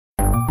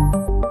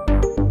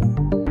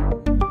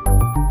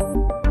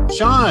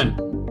Sean,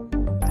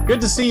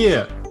 good to see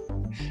you.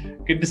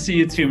 Good to see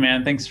you too,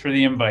 man. Thanks for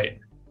the invite.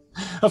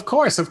 Of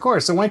course, of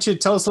course. So why don't you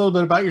tell us a little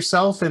bit about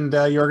yourself and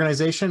your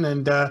organization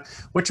and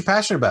what you're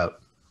passionate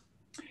about?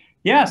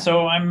 Yeah,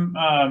 so I'm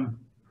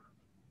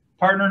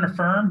partner in a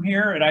firm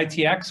here at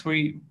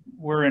ITX.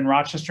 We're in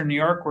Rochester, New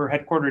York. We're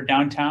headquartered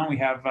downtown. We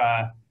have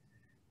a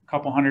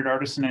couple hundred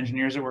artists and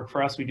engineers that work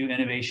for us. We do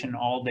innovation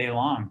all day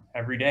long,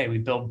 every day. We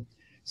build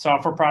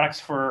software products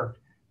for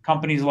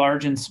companies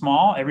large and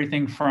small,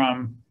 everything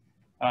from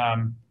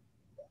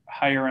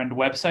higher end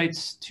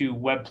websites to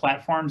web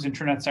platforms,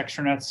 intranets,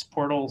 extranets,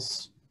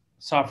 portals,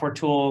 software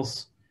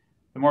tools.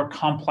 The more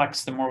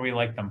complex, the more we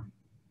like them.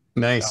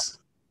 Nice. So,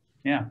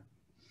 yeah.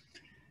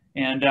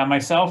 And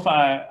myself,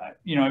 I've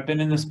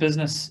been in this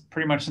business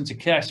pretty much since a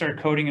kid. I started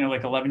coding at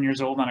like 11 years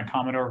old on a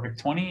Commodore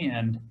Vic-20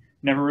 and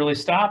never really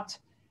stopped.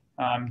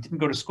 Didn't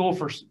go to school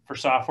for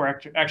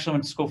software. Actually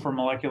went to school for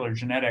molecular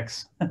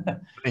genetics.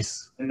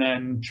 Nice. And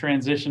then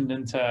transitioned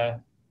into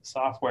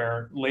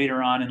software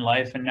later on in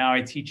life. And now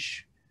I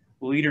teach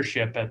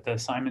leadership at the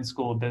Simon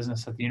School of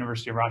Business at the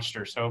University of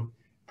Rochester. So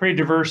pretty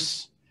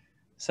diverse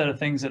set of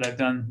things that I've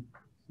done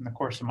in the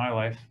course of my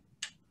life.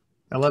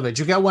 I love it.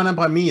 You got one up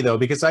on me though,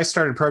 because I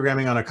started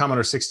programming on a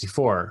Commodore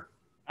 64.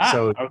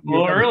 So I was a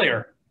little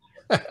earlier.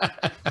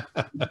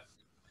 The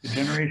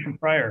generation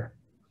prior.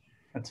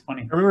 That's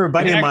funny. I remember a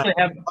buddy of mine.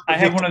 I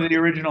have one of the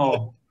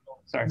original.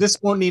 Sorry.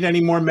 This won't need any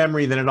more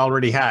memory than it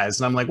already has.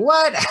 And I'm like,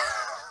 what?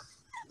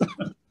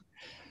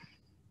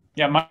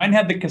 Yeah, mine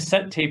had the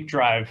cassette tape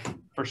drive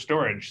for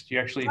storage. You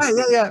actually.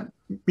 Yeah.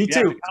 Me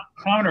too.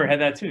 Commodore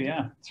had that too.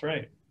 Yeah, that's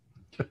right.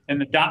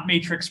 And the dot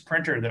matrix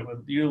printer that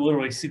would, you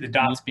literally see the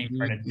dots being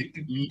printed.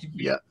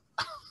 Yeah.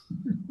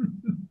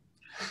 And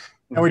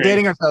we're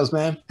dating ourselves,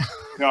 man.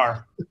 We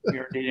are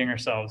dating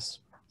ourselves.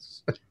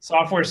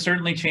 Software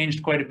certainly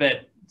changed quite a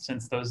bit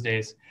since those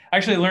days. I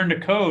actually learned to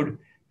code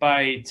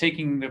by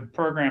taking the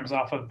programs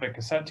off of the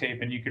cassette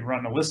tape, and you could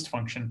run a list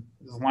function.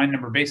 It was line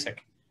number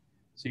basic.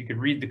 So you could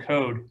read the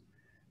code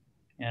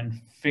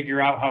and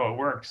figure out how it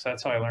works.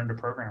 That's how I learned to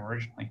program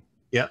originally.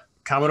 Yeah.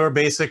 Commodore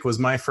Basic was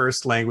my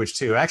first language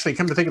too. Actually,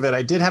 come to think of it,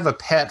 I did have a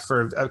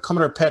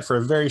Commodore PET for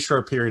a very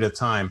short period of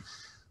time,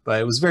 but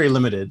it was very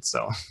limited.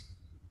 So,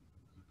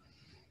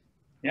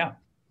 yeah.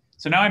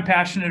 So now I'm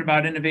passionate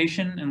about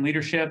innovation and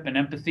leadership and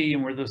empathy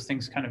and where those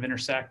things kind of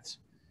intersect,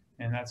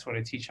 and that's what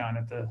I teach on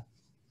at the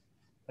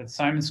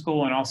Simon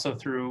School, and also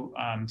through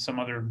some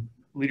other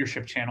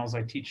leadership channels.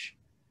 I teach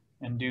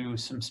and do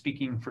some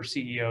speaking for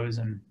CEOs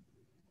and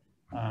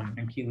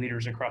key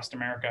leaders across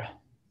America.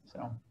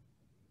 So,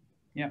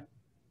 yeah.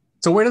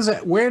 So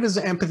where does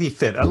empathy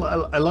fit? I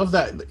love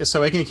that.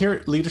 So I can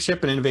hear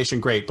leadership and innovation,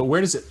 great, but where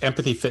does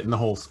empathy fit in the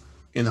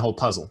whole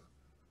puzzle?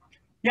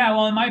 Yeah,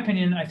 well, in my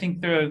opinion, I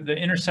think the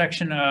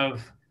intersection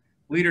of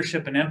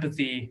leadership and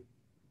empathy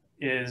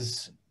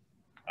is,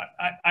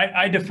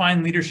 I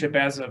define leadership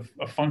as a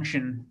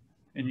function,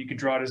 and you could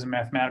draw it as a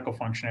mathematical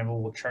function. I have a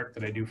little chart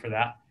that I do for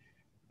that.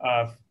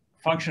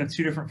 Function of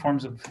two different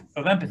forms of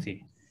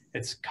empathy.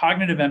 It's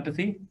cognitive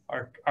empathy,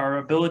 our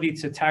ability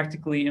to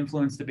tactically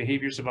influence the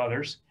behaviors of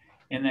others,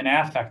 and then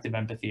affective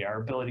empathy, our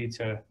ability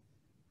to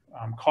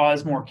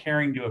cause more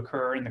caring to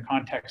occur in the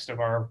context of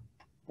our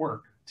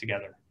work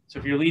together. So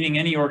if you're leading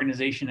any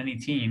organization, any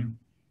team,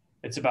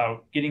 it's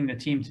about getting the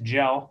team to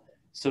gel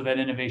so that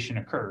innovation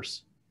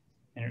occurs.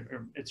 And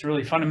it's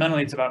really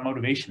fundamentally, it's about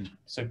motivation.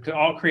 So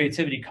all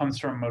creativity comes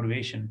from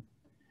motivation.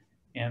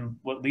 And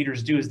what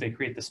leaders do is they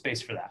create the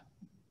space for that.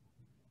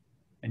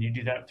 And you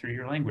do that through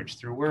your language,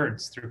 through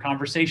words, through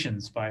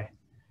conversations, by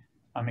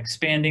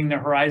expanding the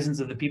horizons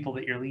of the people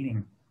that you're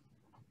leading.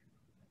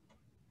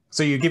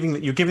 So you're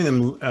giving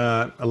them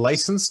a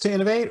license to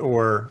innovate,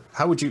 or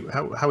how would you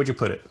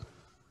put it?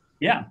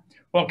 Yeah.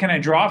 Well, can I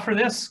draw for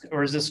this,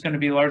 or is this going to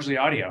be largely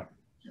audio?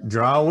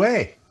 Draw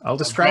away. I'll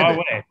describe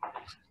it.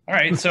 All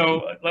right.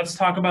 So let's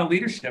talk about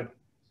leadership.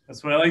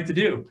 That's what I like to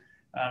do.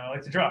 I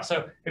like to draw.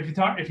 So if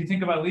you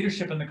think about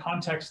leadership in the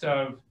context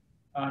of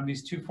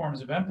these two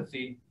forms of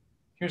empathy,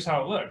 here's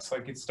how it looks.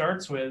 Like, it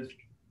starts with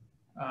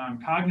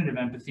cognitive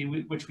empathy,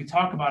 which we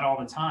talk about all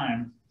the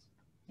time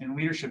in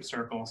leadership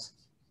circles.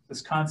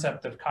 This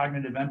concept of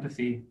cognitive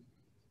empathy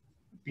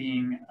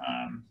being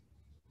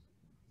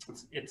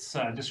it's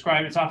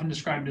often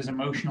described as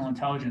emotional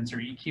intelligence, or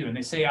EQ, and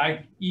they say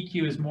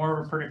EQ is more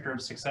of a predictor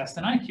of success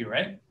than IQ,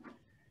 right?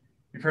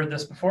 You've heard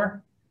this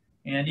before.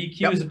 And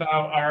EQ is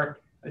about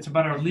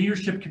our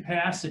leadership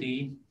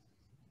capacity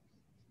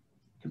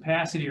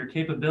or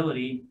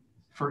capability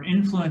for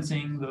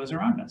influencing those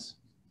around us,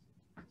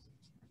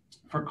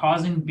 for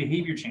causing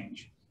behavior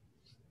change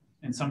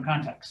in some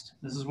context.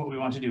 This is what we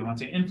want to do. We want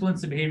to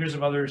influence the behaviors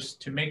of others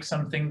to make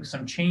some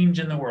change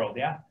in the world,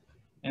 yeah?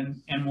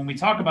 And when we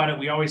talk about it,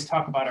 we always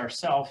talk about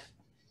ourselves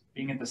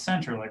being at the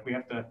center. Like, we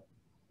have to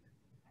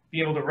be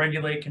able to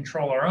regulate,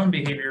 control our own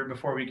behavior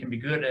before we can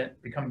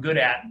become good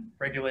at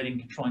regulating,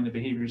 controlling the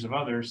behaviors of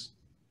others.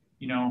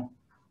 You know,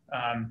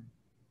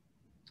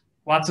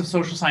 lots of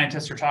social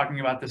scientists are talking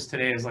about this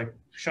today, is like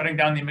shutting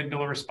down the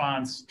amygdala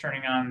response,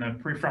 turning on the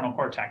prefrontal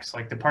cortex,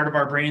 like the part of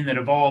our brain that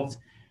evolved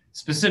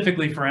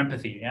specifically for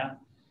empathy. Yeah.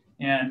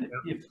 And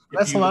if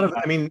that's you, a lot of,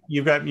 I mean,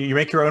 you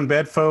make your own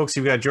bed, folks.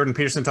 You've got Jordan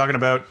Peterson talking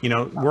about, you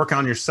know, work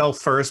on yourself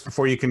first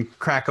before you can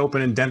crack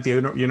open and dent the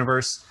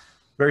universe.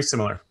 Very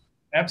similar.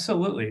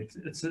 Absolutely.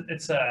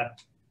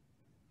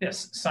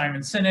 Yes,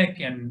 Simon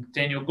Sinek and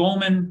Daniel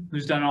Goleman,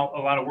 who's done a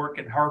lot of work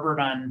at Harvard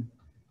on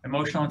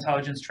emotional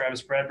intelligence,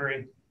 Travis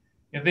Bradbury,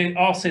 you know, they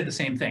all say the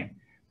same thing.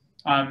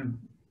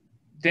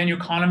 Daniel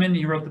Kahneman,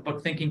 he wrote the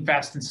book Thinking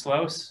Fast and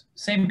Slow,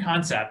 same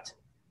concept.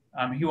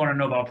 He won a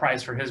Nobel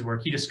Prize for his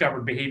work. He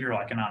discovered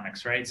behavioral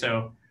economics, right?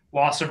 So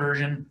loss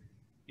aversion,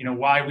 you know,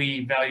 why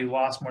we value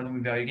loss more than we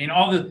value gain,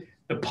 all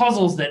the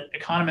puzzles that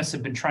economists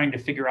have been trying to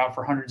figure out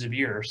for hundreds of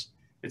years.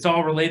 It's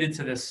all related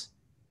to this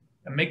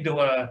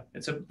amygdala.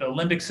 It's the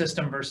limbic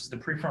system versus the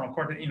prefrontal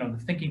cortex, you know, the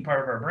thinking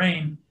part of our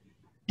brain.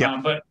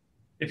 Yep. But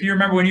if you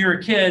remember when you were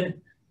a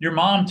kid, your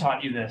mom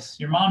taught you this.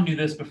 Your mom knew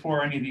this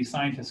before any of these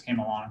scientists came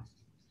along.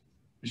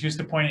 She used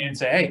to point at you and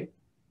say, hey,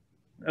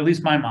 at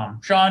least my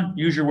mom, Sean,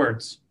 use your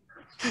words.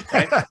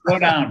 Right? Slow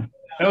down.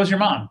 That was your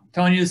mom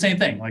telling you the same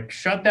thing. Like,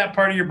 shut that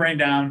part of your brain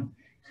down.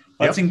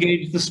 Let's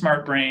engage the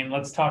smart brain.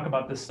 Let's talk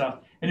about this stuff.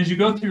 And as you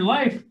go through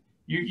life,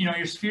 you know,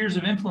 your spheres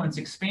of influence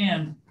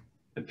expand.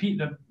 The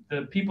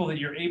people that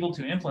you're able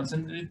to influence,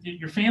 and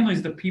your family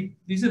is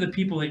these are the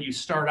people that you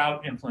start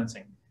out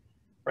influencing,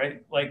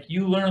 right? Like,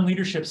 you learn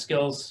leadership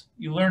skills.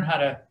 You learn how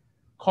to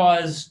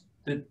cause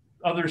the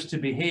others to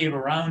behave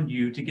around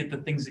you to get the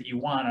things that you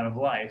want out of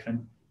life.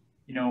 And,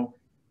 you know,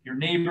 your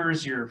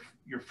neighbors, your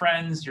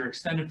friends, your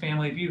extended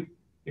family,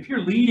 if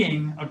you're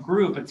leading a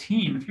group, a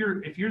team, if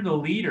you're the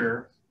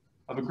leader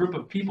of a group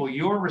of people,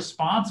 you're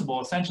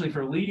responsible essentially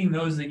for leading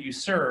those that you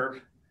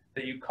serve,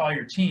 that you call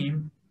your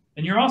team.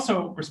 And you're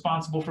also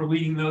responsible for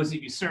leading those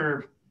that you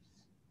serve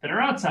that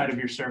are outside of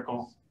your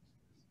circle,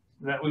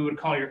 that we would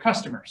call your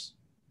customers.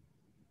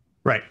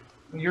 Right.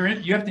 You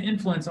have to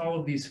influence all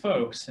of these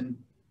folks. And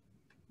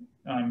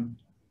the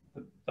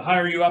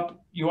higher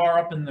you are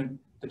up in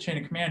the chain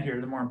of command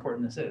here, the more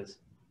important this is.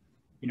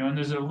 You know, and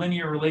there's a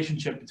linear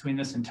relationship between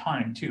this and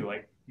time too.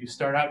 Like, you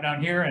start out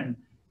down here and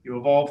you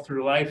evolve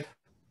through life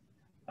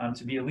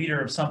to be a leader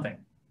of something.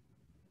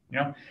 You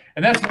know,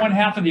 and that's one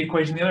half of the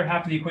equation. The other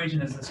half of the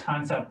equation is this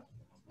concept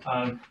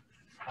of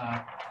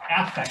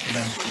affective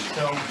empathy.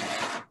 So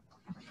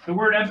the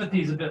word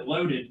empathy is a bit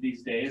loaded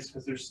these days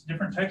because there's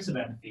different types of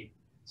empathy.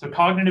 So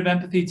cognitive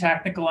empathy,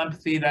 technical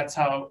empathy, that's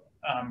how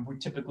we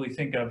typically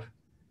think of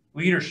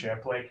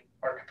leadership, like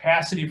our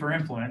capacity for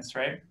influence,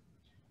 right?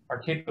 Our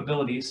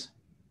capabilities.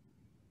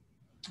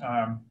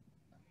 But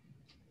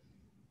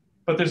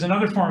there's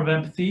another form of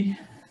empathy.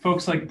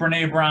 Folks like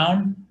Brene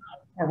Brown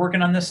are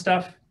working on this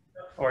stuff,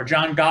 or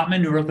John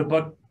Gottman, who wrote the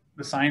book,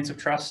 The Science of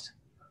Trust,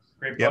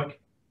 great book.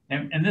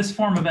 And this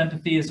form of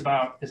empathy it's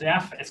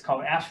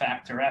called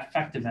affect or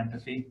affective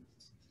empathy.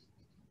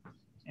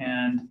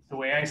 And the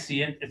way I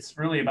see it, it's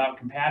really about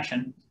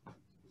compassion,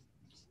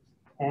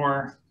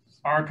 or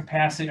our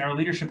capacity, our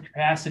leadership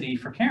capacity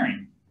for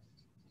caring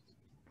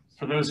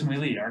for those whom we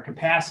lead, our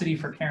capacity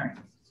for caring.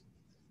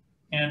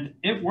 And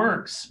it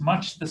works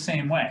much the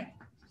same way.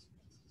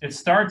 It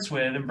starts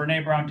with, and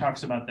Brene Brown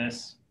talks about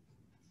this,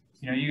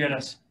 you know, you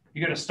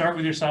gotta start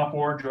with yourself,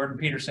 or Jordan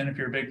Peterson, if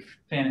you're a big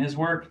fan of his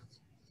work,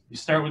 you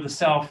start with the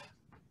self,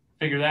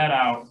 figure that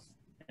out,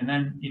 and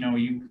then, you know,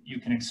 you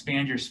can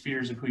expand your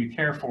spheres of who you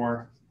care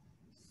for.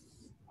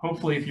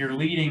 Hopefully, if you're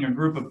leading a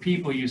group of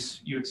people, you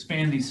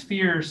expand these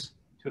spheres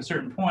to a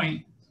certain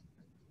point.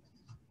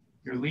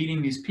 You're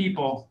leading these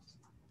people.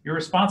 You're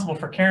responsible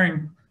for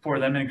caring for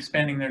them and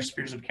expanding their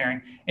spheres of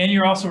caring. And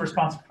you're also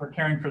responsible for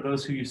caring for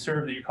those who you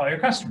serve, that you call your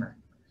customer,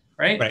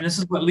 right? And this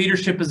is what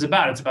leadership is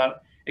about. It's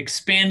about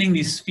expanding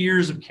these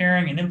spheres of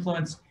caring and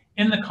influence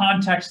in the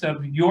context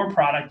of your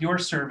product, your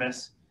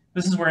service.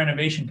 This is where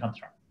innovation comes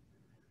from.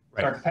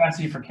 Right. Our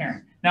capacity for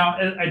caring. Now,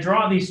 I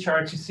draw these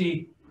charts. You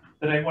see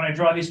that when I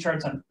draw these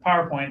charts on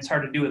PowerPoint, it's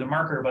hard to do with a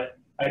marker, but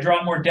I draw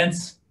it more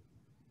dense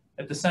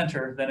at the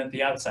center than at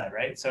the outside,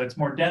 right? So it's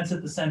more dense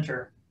at the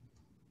center,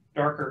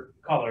 darker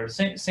color.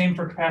 Same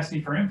for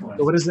capacity for influence.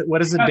 So what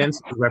does the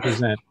density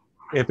represent?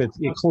 If it's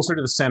closer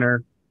to the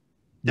center,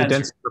 the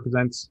density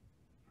represents?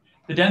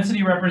 The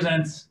density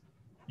represents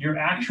your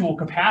actual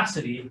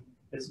capacity.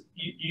 Is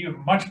you have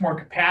much more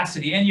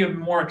capacity, and you have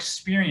more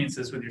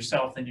experiences with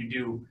yourself than you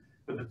do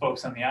with the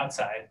folks on the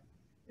outside.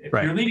 If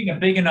you're leading a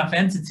big enough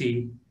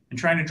entity and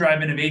trying to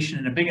drive innovation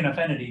in a big enough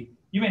entity,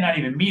 you may not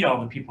even meet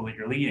all the people that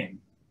you're leading.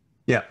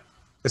 Yeah,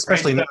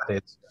 especially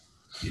nowadays.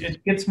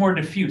 It gets more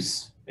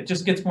diffuse. It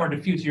just gets more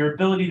diffuse. Your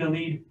ability to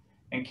lead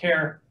and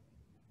care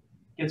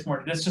gets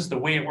more. That's just the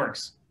way it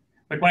works.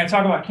 Like when I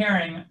talk about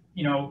caring,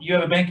 you know, you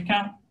have a bank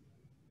account?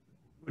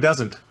 Who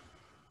doesn't?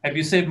 Have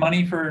you saved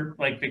money for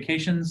like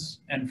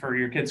vacations and for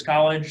your kids'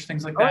 college,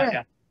 things like that?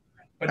 Yeah.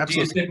 But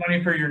absolutely. Do you save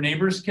money for your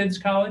neighbor's kids'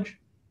 college?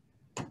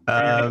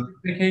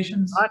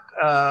 Vacations?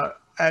 Not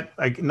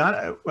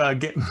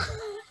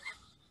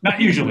Not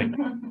usually.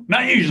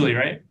 Not usually,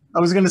 right? I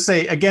was going to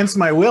say against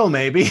my will,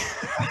 maybe.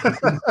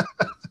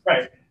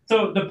 Right.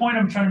 So the point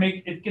I'm trying to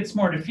make, it gets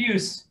more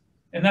diffuse,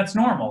 and that's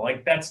normal.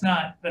 Like that's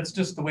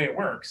just the way it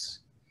works.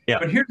 Yeah.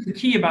 But here's the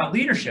key about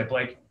leadership.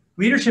 Like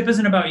leadership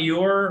isn't about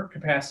your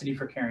capacity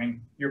for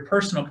caring, your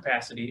personal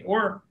capacity,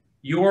 or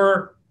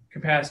your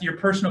capacity, your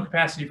personal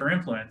capacity for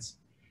influence.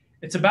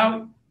 It's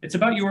about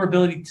your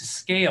ability to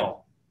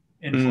scale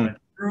influence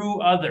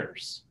through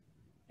others,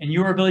 and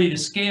your ability to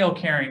scale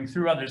caring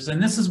through others.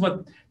 And this is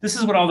what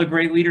all the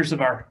great leaders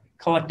of our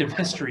collective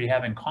history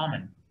have in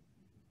common.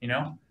 You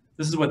know,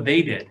 this is what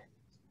they did.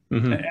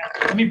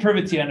 Let me prove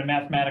it to you in a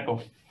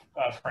mathematical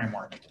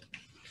framework.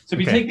 So if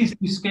you take these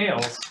two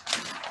scales,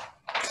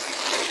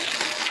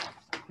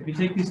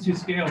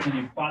 and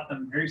you plot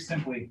them very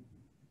simply,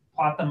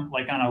 plot them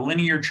like on a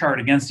linear chart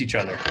against each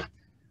other.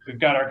 We've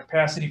got our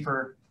capacity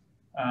for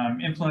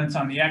influence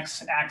on the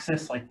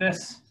x-axis like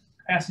this,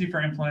 capacity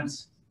for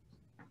influence,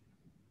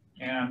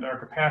 and our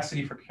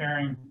capacity for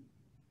caring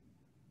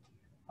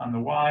on the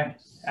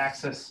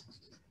y-axis.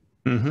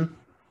 If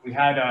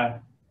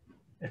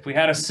we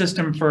had a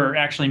system for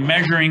actually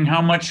measuring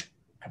how much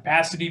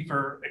capacity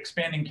for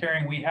expanding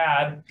caring we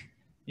had,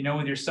 you know,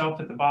 with yourself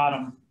at the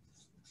bottom,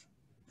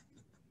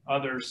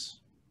 others,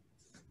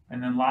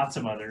 and then lots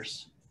of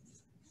others.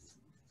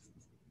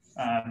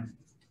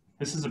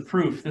 This is a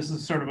proof. This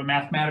is sort of a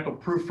mathematical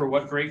proof for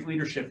what great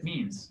leadership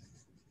means.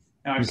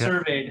 Now, I've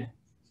surveyed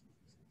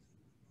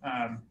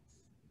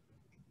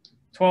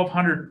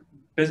 1,200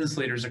 business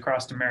leaders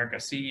across America,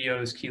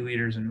 CEOs, key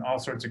leaders, and all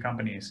sorts of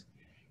companies.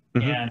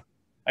 And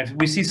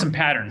we see some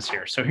patterns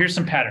here. So here's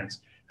some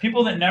patterns.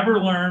 People that never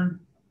learn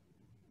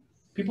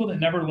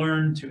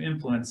to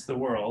influence the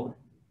world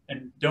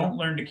and don't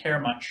learn to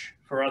care much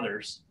for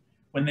others,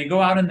 when they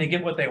go out and they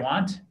get what they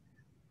want,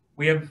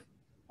 we have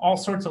all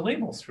sorts of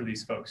labels for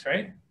these folks,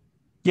 right?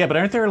 Yeah, but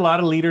aren't there a lot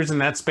of leaders in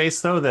that space,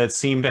 though, that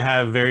seem to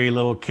have very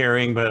little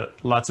caring but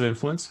lots of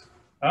influence?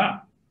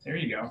 Ah, there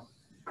you go.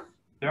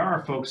 There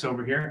are folks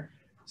over here.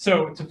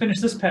 So to finish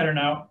this pattern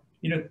out,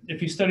 you know,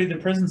 if you study the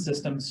prison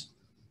systems,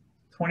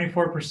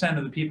 24%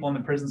 of the people in the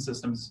prison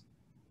systems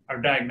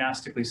are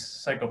diagnostically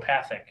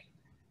psychopathic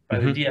by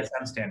the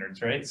DSM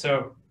standards, right?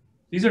 So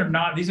these are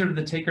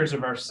the takers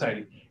of our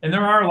society. And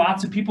there are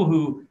lots of people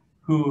who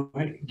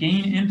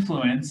gain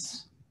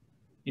influence,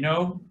 you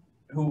know,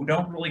 who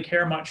don't really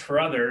care much for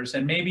others.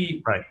 And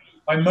maybe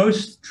by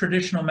most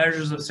traditional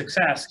measures of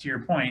success, to your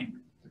point,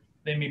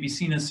 they may be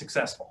seen as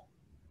successful.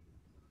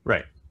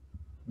 Right.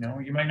 You know,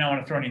 you might not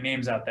want to throw any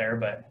names out there,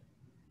 but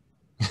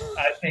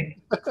I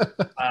think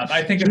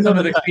in some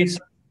of the cases.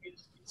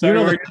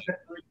 Sorry,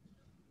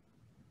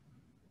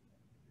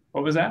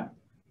 what was that?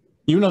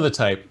 You know the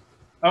type.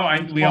 Oh,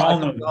 we all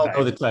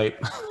know the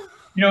type.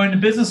 You know, in the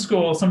business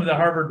school, some of the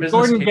Harvard business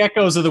Gordon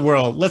Geckos of the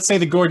world. Let's say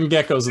the Gordon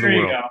Geckos of the world. There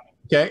you go.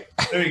 Okay.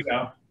 There you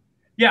go.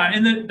 Yeah,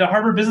 in the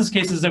Harvard business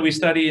cases that we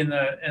study in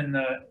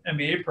the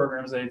MBA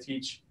programs that I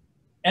teach,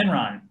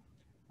 Enron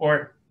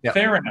or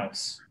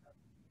Theranos.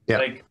 Yeah.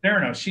 Like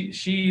Theranos,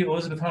 she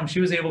Elizabeth Holmes, she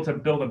was able to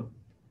build $1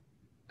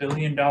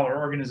 billion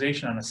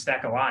organization on a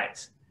stack of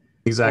lies.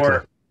 Exactly.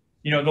 Or,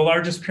 you know, the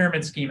largest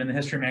pyramid scheme in the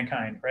history of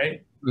mankind,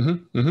 right?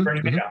 Bernie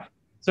Madoff.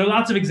 So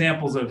lots of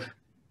examples of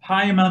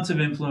high amounts of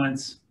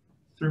influence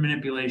through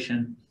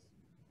manipulation.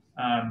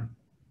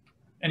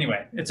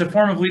 Anyway, it's a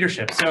form of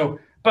leadership. So,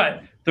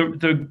 but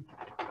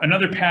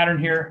another pattern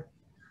here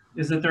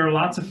is that there are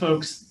lots of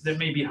folks that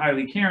may be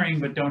highly caring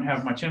but don't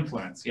have much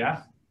influence.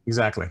 Yeah.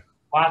 Exactly.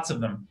 Lots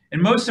of them,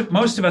 and most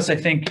of us, I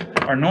think,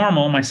 are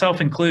normal, myself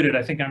included.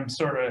 I think I'm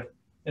sort of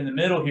in the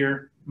middle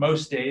here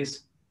most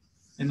days,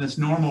 in this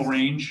normal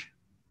range.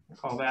 We'll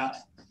call that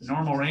the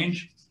normal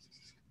range.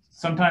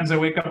 Sometimes I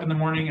wake up in the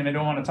morning and I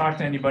don't want to talk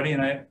to anybody,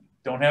 and I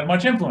don't have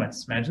much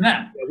influence. Imagine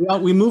that. Well,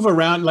 we move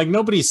around, like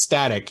nobody's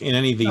static in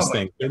any of these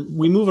things.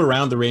 We move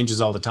around the ranges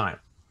all the time.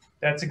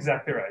 That's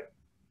exactly right.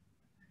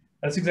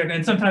 That's exactly.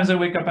 And sometimes I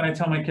wake up and I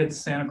tell my kids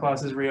Santa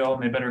Claus is real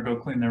and they better go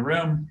clean their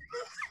room.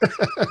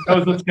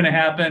 Knows what's going to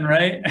happen,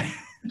 right?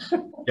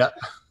 Yeah.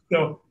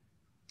 So,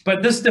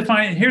 but this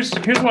here's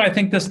why I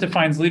think this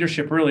defines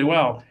leadership really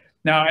well.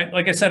 Now,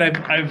 like I said,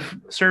 I've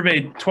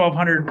surveyed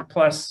 1,200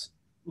 plus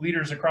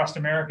leaders across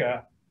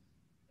America,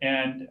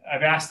 and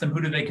I've asked them,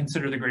 who do they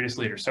consider the greatest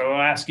leader? So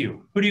I'll ask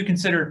you, who do you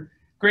consider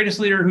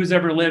greatest leader who's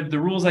ever lived? The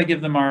rules I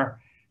give them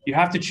are, you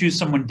have to choose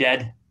someone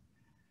dead,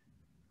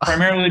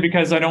 primarily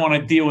because I don't want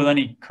to deal with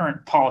any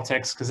current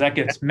politics because that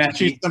gets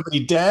messy. Choose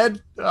somebody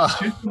dead?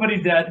 Choose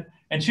somebody dead,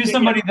 and choose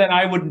somebody that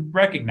I would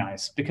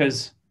recognize,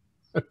 because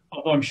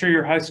although I'm sure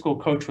your high school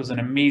coach was an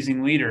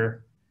amazing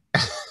leader,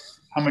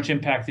 how much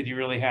impact did you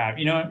really have?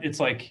 You know, it's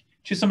like,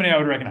 choose somebody I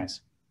would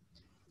recognize.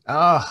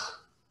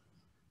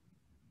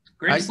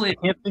 Greatest leader.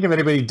 I can't think of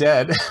anybody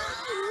dead.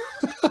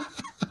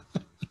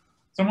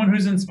 Someone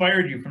who's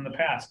inspired you from the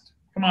past.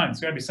 Come on, it's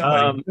got to be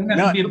somebody. Doesn't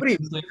have to be a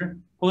business leader,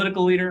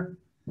 political leader.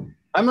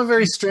 I'm a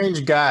very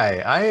strange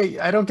guy.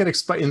 I don't get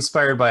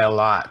inspired by a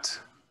lot.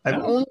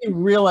 I've only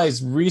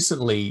realized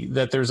recently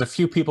that there's a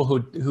few people who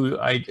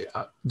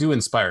do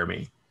inspire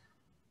me,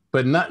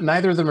 but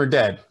neither of them are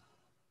dead.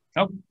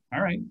 Oh,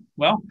 All right.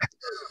 Well,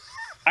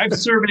 I've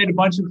surveyed a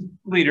bunch of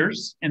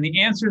leaders, and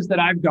the answers that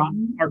I've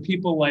gotten are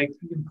people like,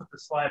 you can put the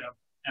slide up.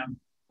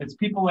 It's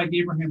people like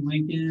Abraham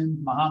Lincoln,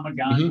 Mahatma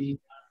Gandhi,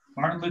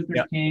 Martin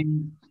Luther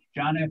King,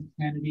 John F.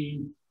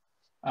 Kennedy,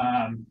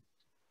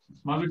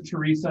 Mother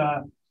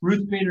Teresa,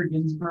 Ruth Bader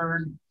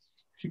Ginsburg.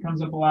 She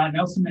comes up a lot.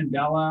 Nelson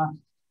Mandela,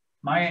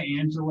 Maya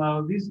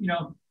Angelou. These,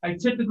 I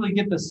typically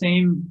get the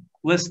same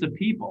list of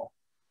people.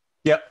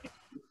 Yep.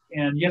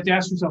 And you have to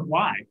ask yourself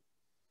why.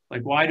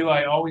 Like, why do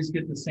I always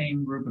get the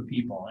same group of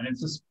people? And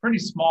it's a pretty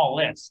small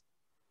list.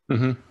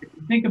 Mm-hmm. If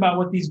you think about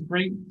what these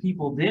great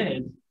people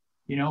did,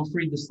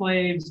 freed the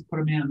slaves, put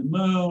a man on the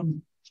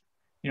moon,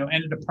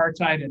 ended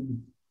apartheid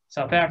in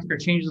South Africa,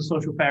 changed the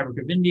social fabric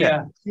of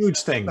India. Yeah,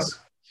 huge things.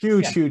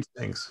 Huge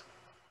things.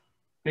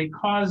 They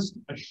caused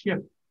a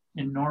shift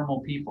in normal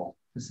people.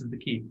 This is the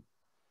key.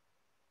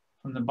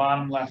 From the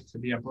bottom left to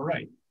the upper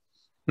right.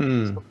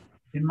 So,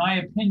 in my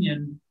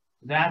opinion,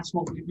 that's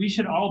what we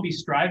should all be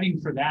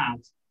striving for. That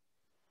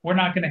we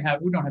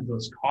don't have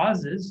those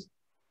causes.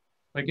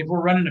 Like if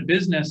we're running a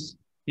business,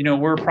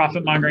 we're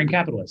profit mongering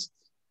capitalists,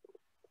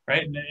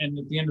 right? And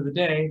at the end of the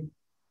day,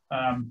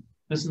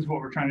 this is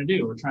what we're trying to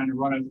do.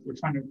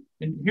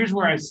 And here's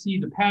where I see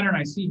the pattern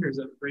I see here is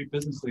that great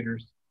business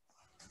leaders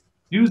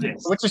do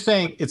this. What you're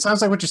saying, it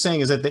sounds like what you're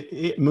saying is that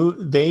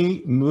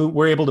they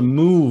were able to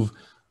move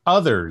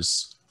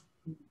others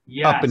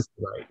up and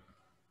right.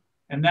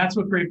 And that's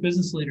what great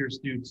business leaders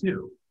do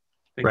too.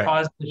 They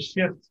cause the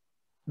shift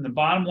from the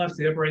bottom left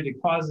to the upper right. They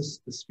cause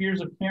the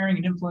spheres of caring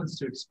and influence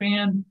to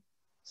expand.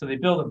 So they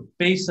build a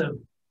base of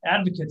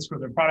advocates for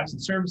their products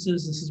and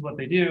services. This is what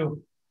they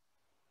do.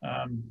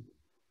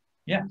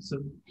 So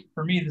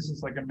for me, this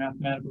is like a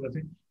mathematical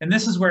thing. And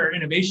this is where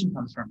innovation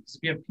comes from. Because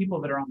if you have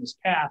people that are on this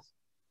path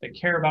that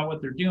care about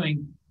what they're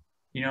doing,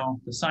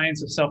 the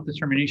science of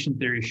self-determination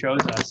theory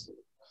shows us,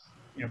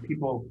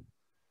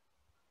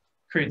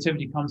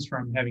 creativity comes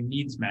from having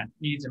needs met,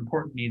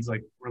 important needs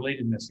like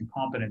relatedness and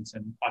competence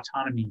and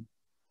autonomy.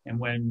 And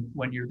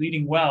when you're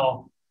leading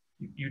well,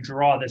 you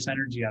draw this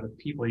energy out of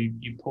people,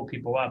 you pull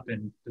people up,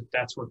 and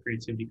that's where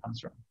creativity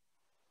comes from.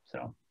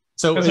 So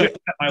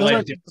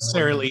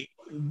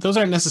those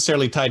aren't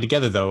necessarily tied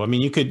together though. I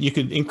mean, you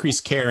could increase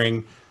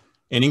caring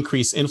and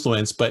increase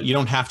influence, but you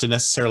don't have to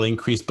necessarily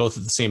increase both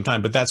at the same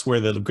time. But that's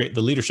where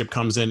the leadership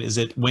comes in, is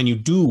it when you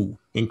do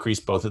increase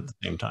both at the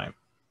same time.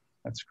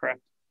 That's correct.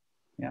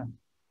 Yeah.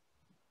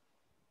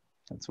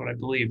 That's what I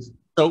believe.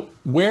 So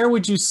where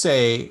would you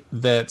say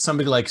that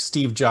somebody like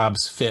Steve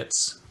Jobs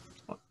fits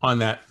on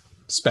that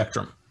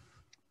spectrum?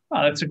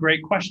 Well, that's a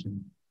great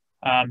question.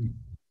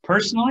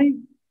 Personally,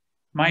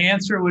 my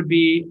answer would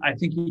be, I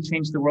think he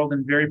changed the world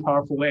in very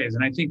powerful ways.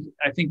 And I think,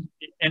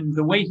 and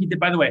the way he did,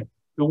 by the way,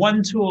 the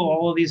one tool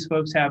all of these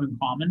folks have in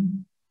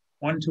common,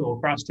 one tool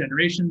across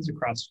generations,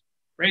 across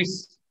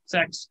race,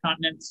 sex,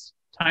 continents,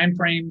 time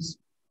frames,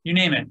 you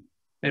name it.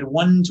 They had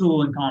one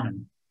tool in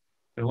common: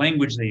 the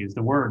language they use,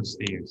 the words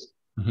they use.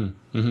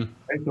 Mm-hmm. Mm-hmm.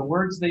 Right? The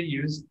words they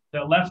use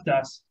that left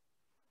us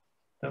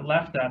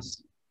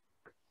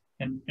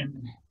and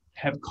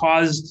have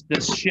caused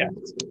this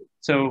shift.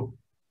 So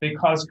they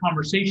cause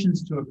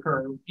conversations to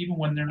occur even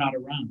when they're not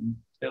around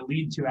that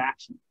lead to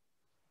action.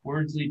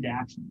 Words lead to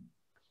action.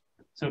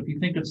 So if you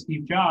think of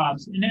Steve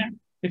Jobs, and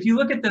if you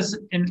look at this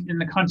in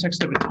the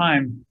context of a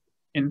time,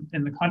 in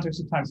the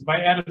context of time, so if I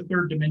add a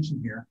third dimension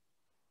here,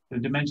 the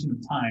dimension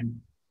of time,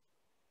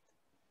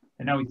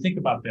 and now we think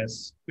about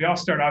this, we all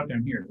start out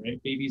down here,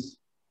 right? Babies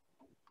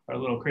are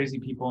little crazy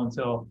people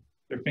until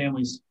their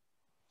families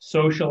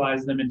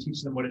socialize them and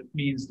teach them what it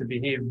means to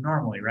behave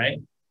normally,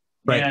 right?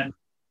 Right. And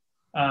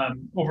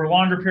over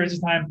longer periods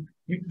of time,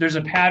 there's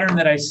a pattern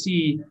that I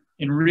see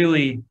in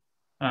really,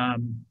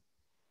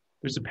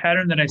 there's a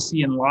pattern that I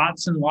see in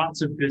lots and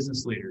lots of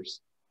business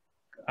leaders.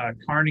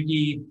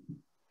 Carnegie,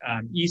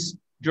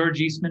 George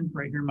Eastman,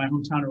 right here in my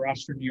hometown of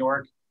Rochester, New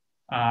York.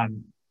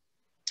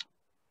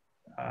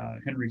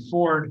 Henry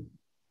Ford,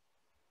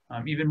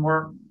 even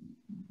more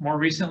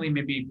recently,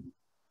 maybe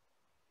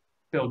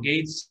Bill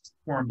Gates,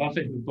 Warren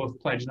Buffett, who both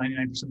pledged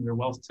 99% of their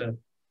wealth to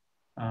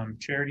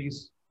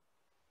charities.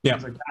 Yeah.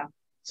 Things like that.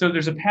 So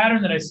there's a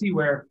pattern that I see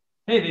where,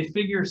 hey, they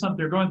figure something,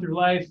 they're going through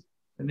life,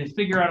 and they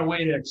figure out a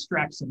way to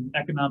extract some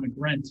economic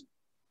rent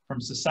from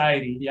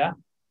society. Yeah.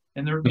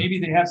 And maybe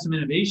they have some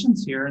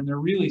innovations here, and they're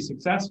really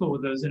successful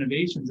with those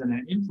innovations and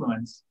that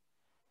influence.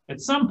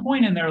 At some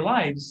point in their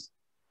lives,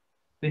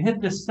 they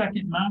hit this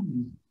second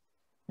mountain,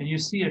 and you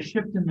see a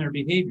shift in their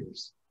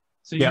behaviors.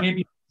 So you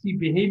maybe see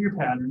behavior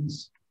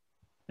patterns,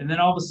 and then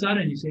all of a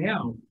sudden you say,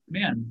 oh,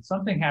 man,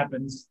 something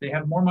happens. They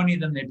have more money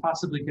than they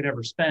possibly could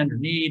ever spend or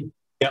need.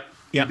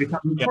 They become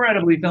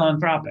incredibly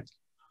philanthropic,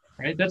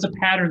 right? That's a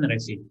pattern that I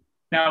see.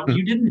 Now,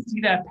 you didn't see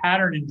that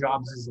pattern in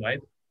Jobs' life.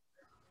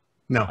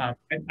 No.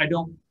 I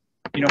don't,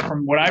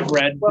 from what I've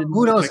read. Well,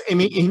 who knows? I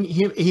mean,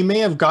 he may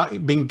have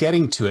been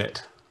getting to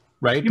it,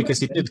 right? Because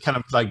he did kind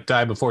of like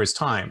die before his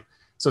time.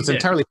 So it's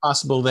entirely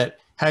possible that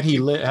had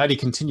he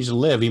continued to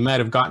live, he might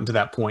have gotten to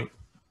that point.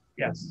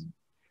 Yes.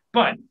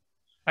 But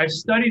I've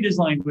studied his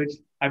language.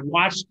 I've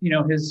watched,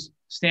 his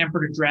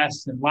Stanford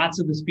address and lots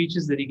of the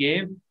speeches that he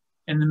gave.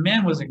 And the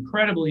man was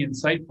incredibly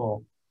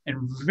insightful and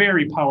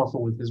very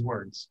powerful with his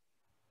words.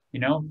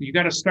 You know, you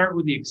got to start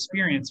with the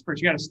experience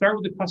first. You got to start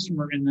with the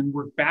customer and then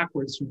work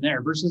backwards from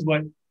there versus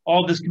what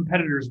all of his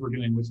competitors were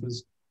doing, which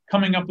was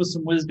coming up with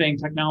some whiz-bang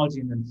technology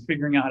and then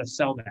figuring out how to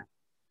sell that.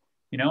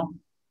 You know,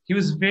 he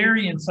was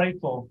very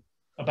insightful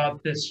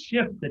about this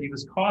shift that he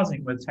was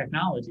causing with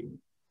technology.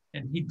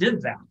 And he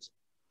did that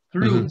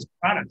through his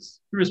products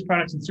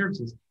and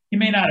services. He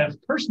may not have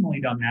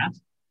personally done that,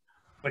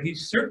 but he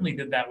certainly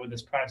did that with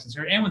his products and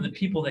services and with the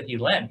people that he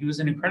led. He was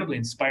an incredibly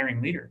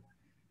inspiring leader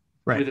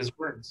with his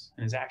words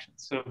and his actions.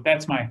 So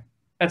that's my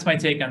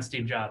take on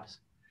Steve Jobs.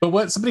 But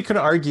what somebody could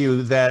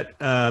argue that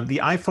the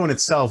iPhone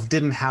itself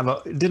didn't have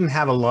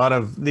a lot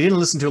of, they didn't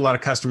listen to a lot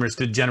of customers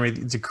to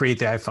create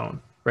the iPhone,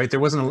 right? There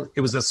wasn't,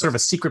 it was a sort of a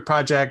secret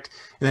project,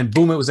 and then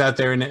boom, it was out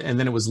there, and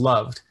then it was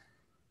loved.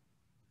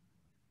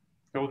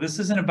 So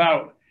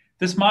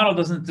this model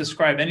doesn't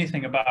describe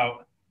anything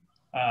about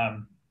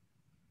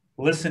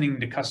listening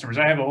to customers.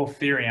 I have a whole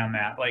theory on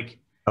that. Like,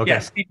 yeah,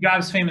 Steve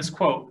Jobs' famous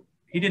quote,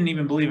 he didn't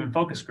even believe in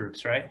focus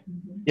groups, right?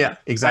 Yeah,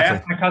 exactly. I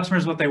asked my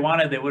customers what they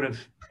wanted, they would have,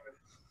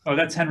 oh,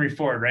 that's Henry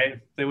Ford, right?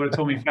 They would have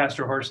told me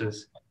faster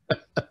horses.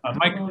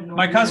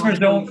 My customers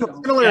don't know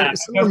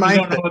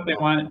what they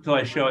want until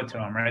I show it to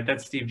them, right?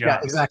 That's Steve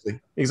Jobs. Yeah,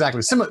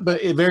 exactly. Similar, but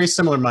a very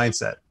similar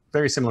mindset.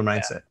 Very similar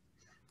mindset.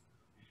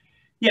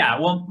 Yeah,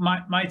 well,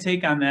 my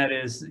take on that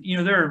is, you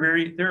know, there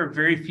are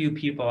very few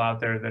people out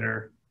there that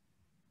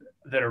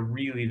are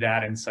really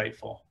that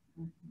insightful.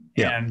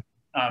 Yeah.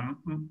 And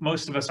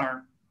most of us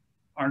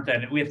aren't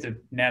that. We have to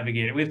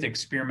navigate it. We have to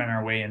experiment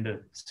our way into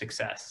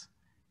success.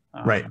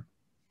 Right.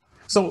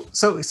 So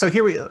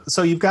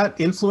you've got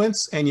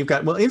influence, and you've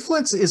got, well,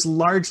 influence is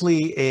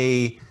largely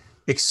a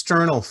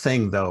external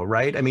thing though,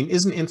 right? I mean,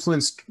 isn't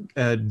influence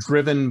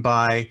driven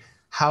by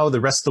how the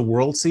rest of the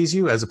world sees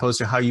you as opposed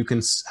to how you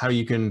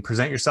can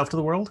present yourself to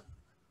the world?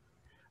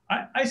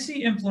 I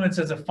see influence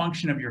as a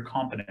function of your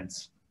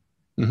competence.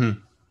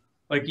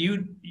 Like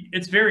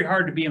it's very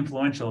hard to be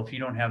influential if you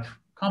don't have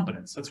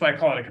competence. That's why I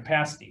call it a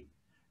capacity.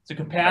 It's a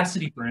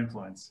capacity for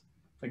influence.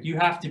 Like you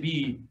have to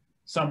be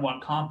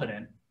somewhat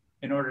competent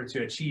in order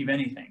to achieve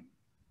anything.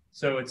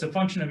 So it's a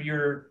function of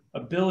your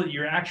ability,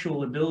 your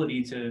actual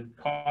ability to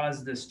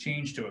cause this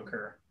change to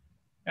occur.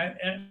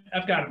 And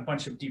I've got a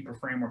bunch of deeper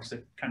frameworks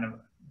that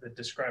that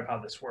describe how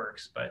this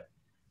works. But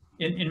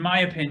in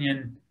my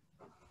opinion,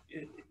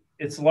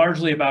 it's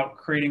largely about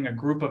creating a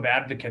group of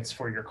advocates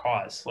for your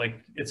cause. Like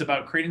it's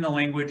about creating the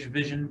language,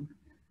 vision,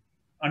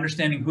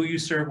 understanding who you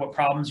serve, what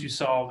problems you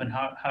solve, and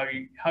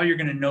how you're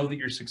going to know that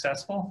you're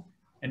successful,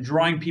 and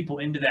drawing people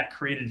into that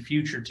created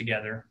future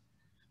together.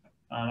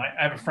 I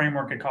have a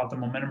framework, I call it the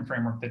momentum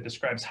framework, that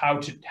describes how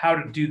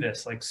to do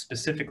this, like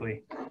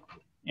specifically.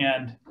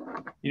 And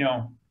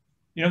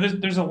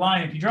there's a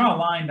line. If you draw a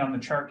line down the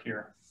chart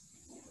here,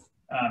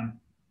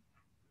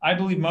 I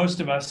believe most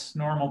of us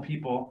normal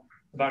people,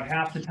 about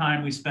half the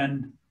time we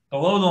spend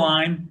below the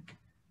line,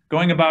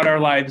 going about our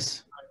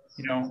lives,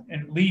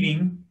 and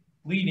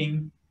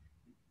leading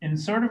in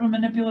sort of a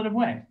manipulative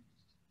way.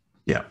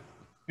 Yeah.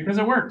 Because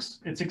it works.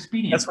 It's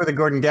expedient. That's where the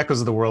Gordon Geckos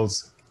of the world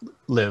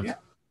live.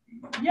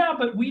 Yeah,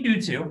 but we do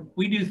too.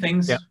 We do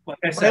things, like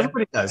I said. Well,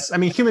 everybody does. I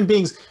mean, human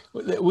beings,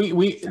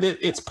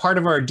 it's part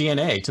of our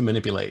DNA to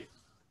manipulate.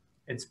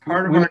 It's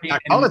part of our DNA.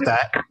 Call it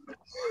that.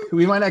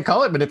 We might not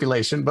call it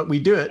manipulation, but we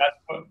do it.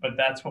 But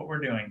that's what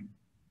we're doing.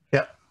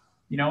 Yeah.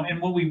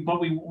 And what we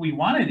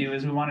want to do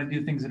is we want to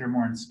do things that are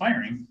more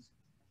inspiring.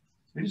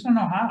 We just don't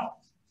know how.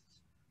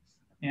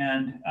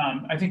 And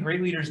I think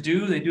great leaders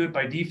do. They do it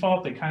by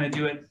default. They kind of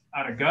do it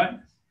out of gut.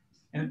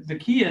 And the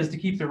key is to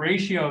keep the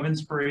ratio of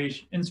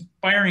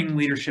inspiring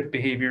leadership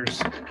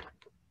behaviors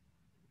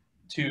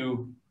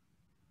to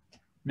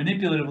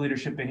manipulative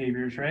leadership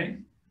behaviors, right?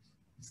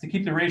 It's to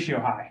keep the ratio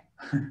high.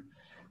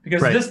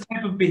 Because this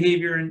type of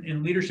behavior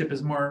in leadership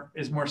is more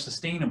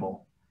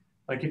sustainable.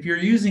 Like if you're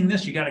using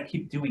this, you got to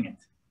keep doing it.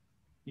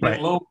 You get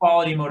low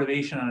quality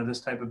motivation out of this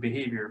type of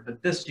behavior,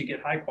 but this, you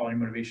get high quality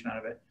motivation out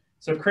of it.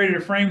 So I've created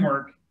a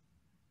framework.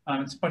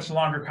 It's a much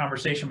longer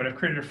conversation, but I've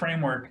created a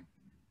framework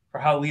for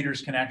how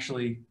leaders can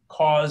actually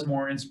cause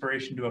more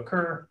inspiration to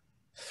occur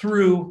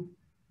through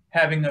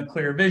having a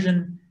clear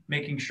vision,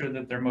 making sure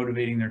that they're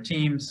motivating their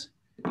teams,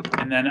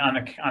 and then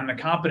on the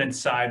competence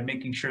side,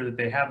 making sure that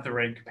they have the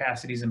right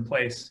capacities in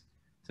place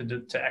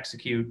to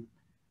execute,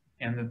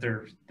 and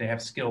that they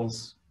have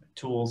skills,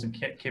 tools, and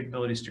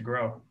capabilities to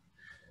grow.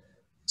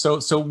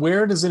 So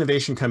where does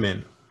innovation come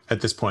in at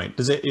this point?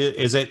 Is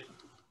it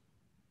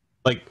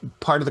like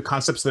part of the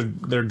concepts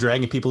that are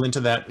dragging people into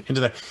that?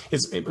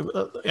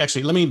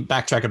 Actually, let me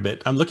backtrack a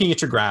bit. I'm looking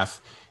at your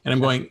graph and I'm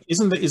going,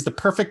 is the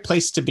perfect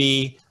place to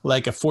be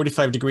like a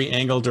 45-degree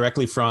angle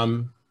directly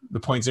from the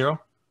point zero?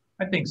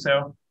 I think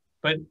so,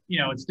 but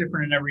it's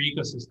different in every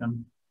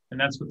ecosystem, and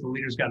that's what the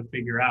leaders got to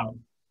figure out.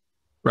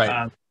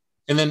 Right.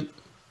 And then,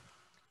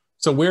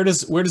 so where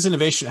does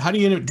innovation? How do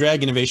you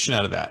drag innovation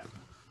out of that?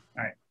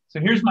 All right. So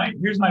here's my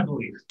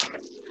belief.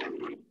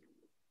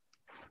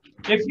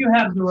 if you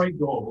have the right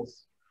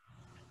goals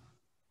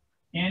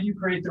and you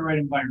create the right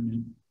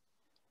environment,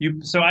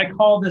 so I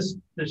call this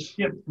the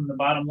shift from the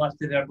bottom left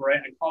to the upper right.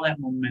 I call that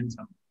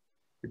momentum.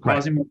 You're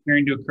causing more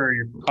caring to occur.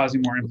 You're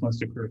causing more influence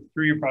to occur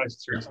through your products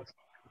and services.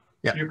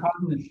 Yeah. So you're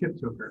causing the shift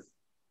to occur.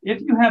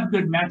 If you have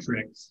good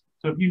metrics,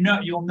 so if you know,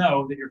 you'll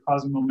know that you're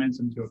causing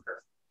momentum to occur.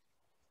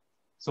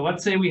 So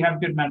let's say we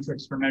have good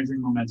metrics for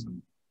measuring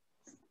momentum,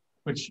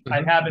 which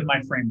I have in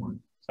my framework,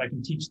 so I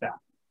can teach that.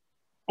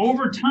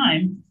 Over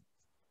time,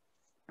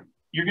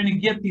 you're going to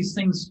get these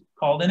things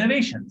called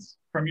innovations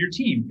from your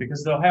team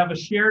because they'll have a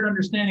shared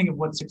understanding of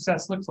what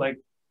success looks like.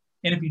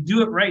 And if you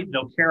do it right,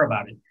 they'll care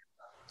about it.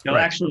 They'll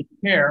actually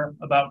care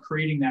about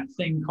creating that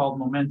thing called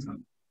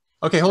momentum.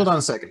 Okay, hold on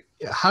a second.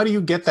 How do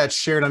you get that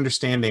shared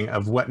understanding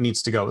of what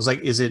needs to go?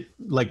 Is it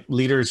like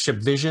leadership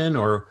vision,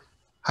 or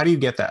how do you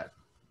get that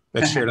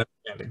shared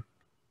understanding?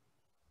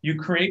 You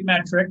create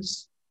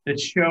metrics that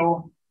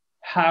show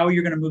how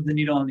you're going to move the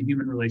needle on the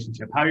human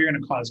relationship, how you're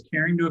going to cause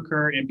caring to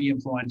occur and be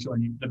influential.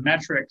 And the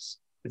metrics,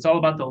 it's all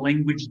about the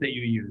language that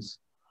you use.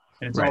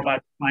 And it's all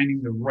about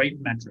finding the right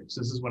metrics.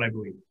 This is what I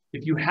believe.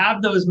 If you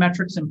have those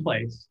metrics in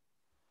place,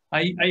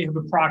 I have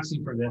a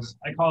proxy for this.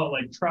 I call it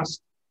like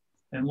trust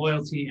and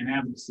loyalty and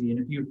advocacy. And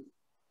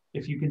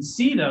if you can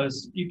see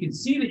those, you can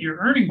see that you're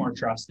earning more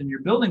trust and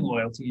you're building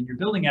loyalty and you're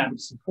building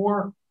advocacy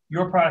for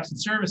your products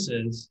and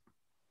services.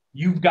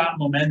 You've got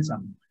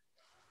momentum.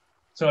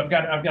 So I've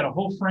got a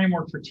whole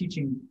framework for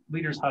teaching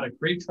leaders how to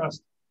create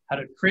trust, how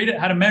to create it,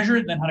 how to measure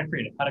it, then how to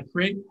create it,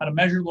 how to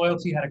measure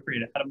loyalty, how to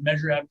create it, how to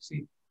measure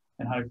advocacy,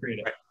 and how to create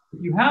it.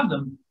 If you have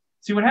them,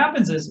 see what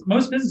happens is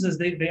most businesses,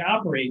 they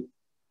operate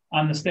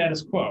on the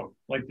status quo.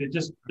 Like they're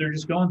just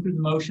going through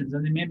the motions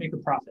and they may make a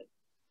profit.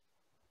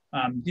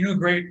 Do you know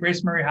who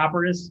Grace Murray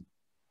Hopper is?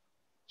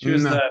 She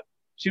was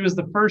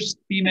the first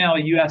female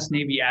U.S.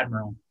 Navy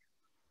admiral.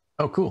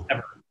 Oh, cool.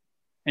 Ever.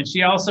 And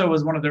she also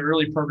was one of the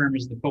early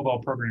programmers of the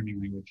COBOL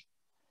programming language.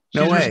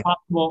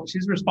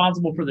 She's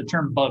responsible for the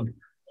term bug.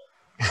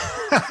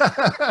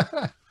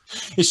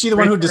 Is she the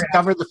one who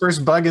discovered the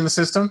first bug in the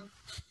system?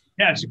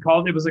 Yeah,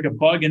 it was like a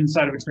bug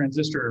inside of a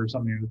transistor or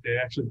something that they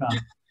actually found.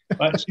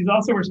 But she's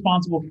also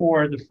responsible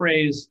for the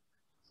phrase,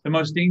 the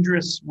most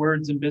dangerous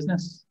words in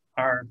business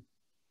are,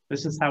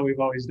 this is how we've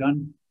always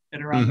done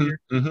it around here.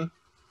 We've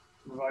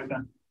always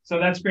done. So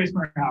that's Grace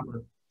Murray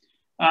Hopper.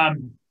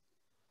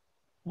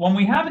 When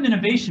we have an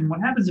innovation, what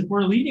happens if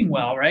we're leading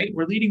well, right?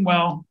 We're leading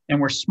well and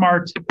we're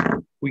smart.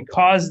 We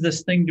cause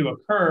this thing to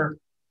occur.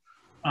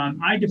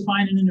 I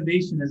define an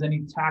innovation as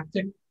any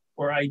tactic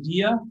or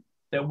idea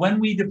that when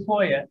we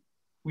deploy it,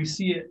 we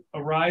see it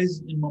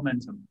arise in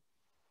momentum.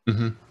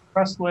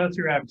 Trust,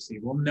 loyalty, or advocacy.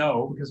 We'll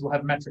know because we'll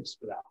have metrics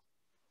for that.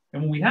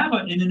 And when we have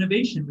an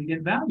innovation, we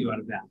get value out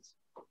of that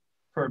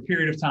for a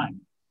period of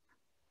time,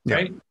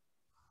 right?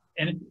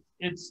 And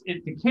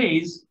it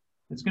decays.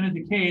 It's going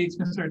to decay. It's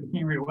going to start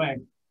decaying right away.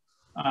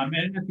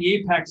 And at the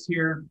apex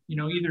here,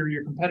 either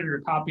your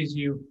competitor copies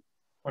you,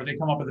 or they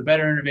come up with a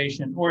better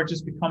innovation, or it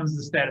just becomes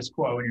the status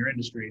quo in your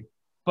industry.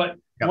 But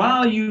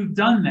while you've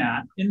done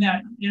that, in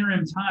that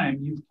interim time,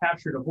 you've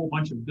captured a whole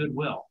bunch of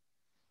goodwill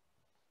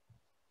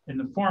in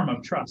the form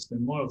of trust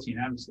and loyalty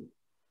and advocacy.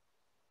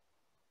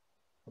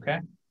 Okay?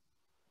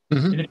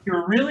 And if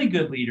you're a really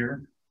good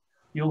leader,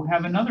 you'll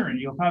have another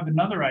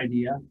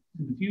idea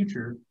in the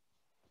future,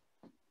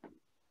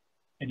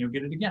 and you'll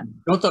get it again.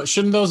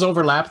 Shouldn't those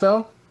overlap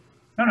though?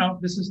 No,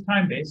 this is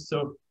time-based.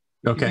 So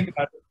you think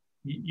about it,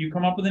 you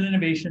come up with an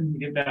innovation, you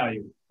get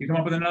value. You come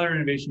up with another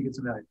innovation, you get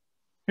some value.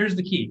 Here's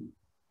the key.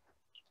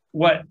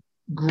 What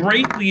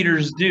great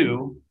leaders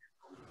do,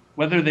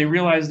 whether they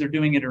realize they're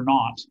doing it or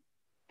not,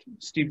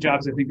 Steve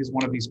Jobs, I think, is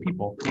one of these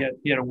people.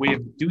 He had a way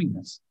of doing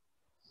this,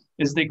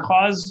 is they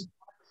cause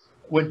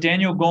what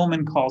Daniel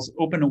Goleman calls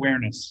open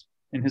awareness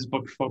in his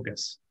book,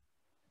 Focus.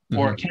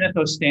 Or Kenneth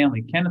O.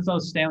 Stanley. Kenneth O.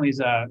 Stanley's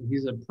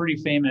he's a pretty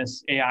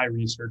famous AI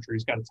researcher.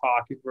 He's got a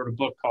talk. He wrote a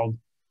book called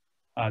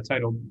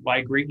titled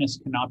 "Why Greatness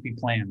Cannot Be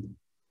Planned."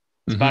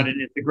 It's about it.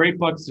 It's a great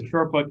book. It's a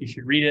short book. You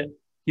should read it.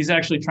 He's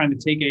actually trying to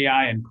take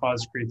AI and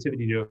cause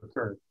creativity to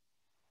occur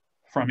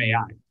from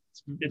AI.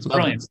 It's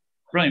brilliant.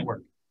 Brilliant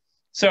work.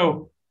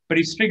 So, but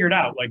he's figured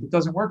out like it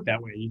doesn't work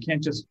that way. You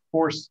can't just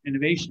force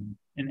innovation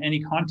in any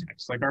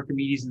context. Like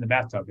Archimedes in the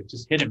bathtub, it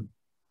just hit him,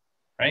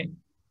 right?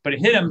 But it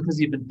hit him because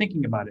he'd been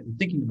thinking about it and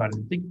thinking about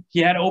it.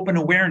 He had open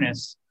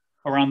awareness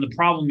around the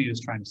problem he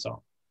was trying to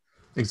solve.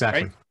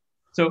 Exactly. Right?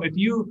 So if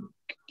you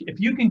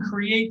can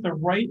create the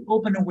right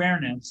open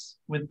awareness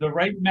with the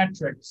right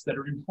metrics that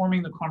are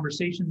informing the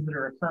conversations that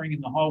are occurring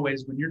in the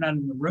hallways when you're not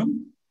in the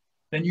room,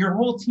 then your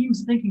whole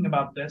team's thinking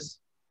about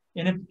this.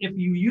 And if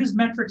you use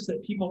metrics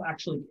that people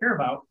actually care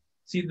about,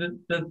 see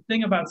the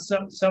thing about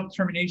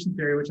self-determination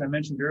theory, which I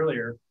mentioned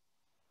earlier,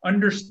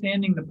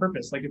 understanding the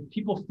purpose. Like if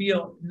people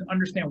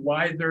understand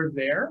why they're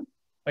there,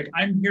 like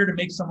I'm here to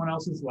make someone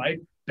else's life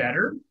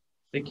better,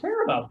 they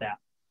care about that.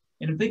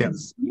 And if they can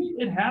see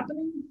it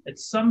happening at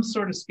some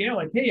sort of scale,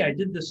 like, hey, I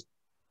did this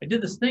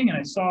thing and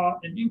I saw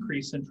an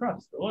increase in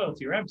trust or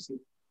loyalty or advocacy.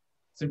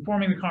 It's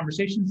informing the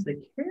conversations. They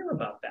care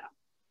about that.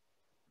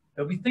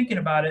 They'll be thinking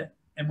about it,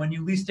 and when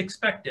you least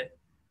expect it,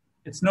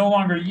 it's no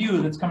longer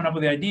you that's coming up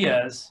with the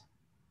ideas,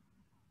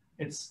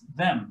 it's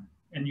them.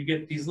 And you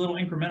get these little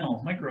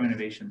incremental micro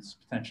innovations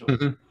potentially.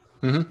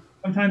 Mm-hmm. Mm-hmm.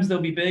 Sometimes they'll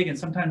be big and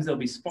sometimes they'll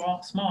be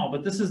small,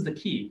 but this is the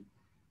key.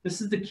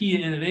 This is the key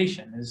to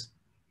innovation is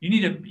you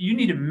need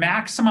to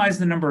maximize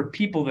the number of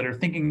people that are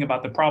thinking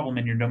about the problem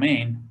in your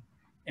domain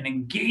and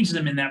engage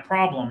them in that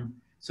problem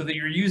so that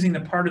you're using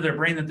the part of their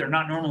brain that they're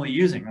not normally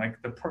using. Like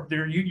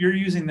you're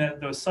using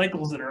those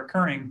cycles that are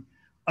occurring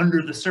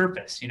under the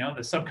surface, you know,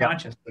 the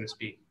subconscious, so to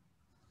speak.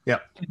 Yeah.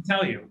 I can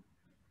tell you,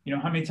 you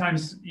know, how many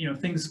times, you know,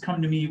 things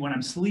come to me when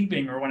I'm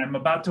sleeping or when I'm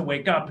about to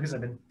wake up because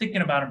I've been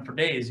thinking about them for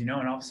days, you know,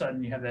 and all of a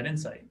sudden you have that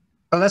insight.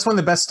 Oh, that's when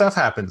the best stuff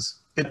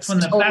happens. That's when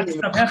the best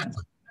stuff happens.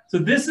 So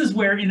this is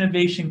where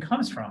innovation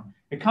comes from.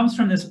 It comes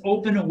from this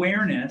open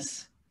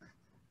awareness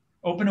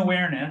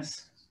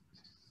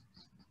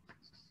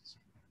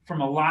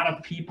from a lot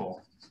of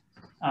people.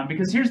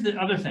 Because here's the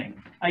other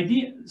thing.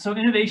 So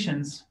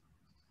innovations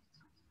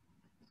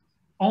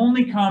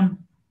only come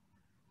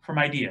from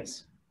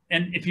ideas.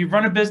 And if you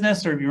run a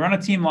business or if you run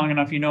a team long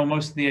enough, you know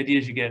most of the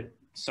ideas you get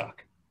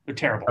suck. They're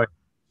terrible. Right.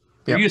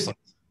 They're useless.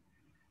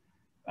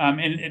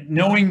 And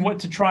knowing what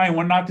to try and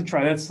what not to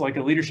try, that's like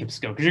a leadership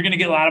skill because you're going to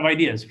get a lot of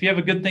ideas. If you have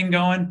a good thing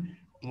going,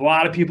 a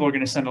lot of people are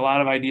going to send a lot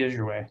of ideas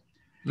your way.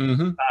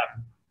 Mm-hmm.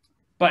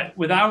 But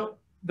without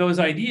those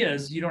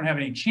ideas, you don't have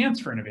any chance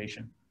for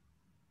innovation.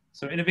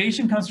 So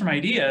innovation comes from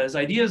ideas.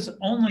 Ideas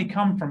only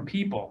come from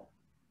people.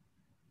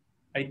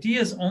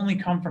 Ideas only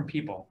come from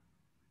people.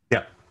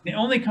 Yeah. They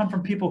only come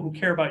from people who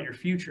care about your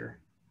future.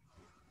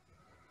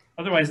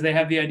 Otherwise, they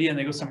have the idea and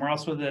they go somewhere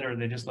else with it, or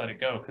they just let it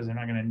go because they're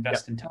not going to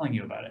invest in telling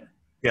you about it.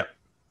 Yeah.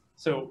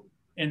 So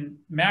in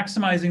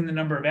maximizing the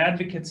number of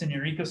advocates in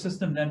your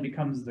ecosystem then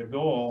becomes the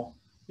goal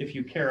if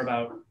you care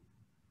about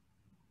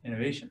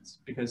innovations,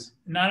 because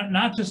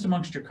not just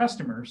amongst your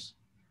customers,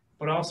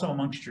 but also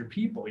amongst your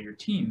people, your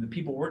team, the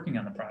people working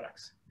on the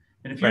products.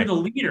 And if you're the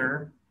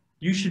leader,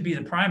 you should be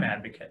the prime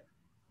advocate,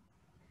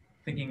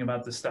 thinking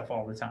about this stuff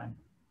all the time.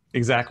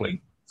 Exactly.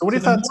 So what are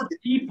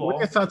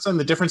your thoughts on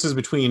the differences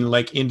between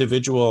like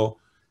individual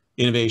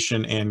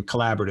innovation and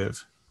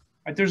collaborative?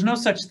 There's no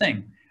such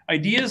thing.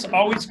 Ideas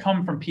always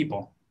come from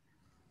people.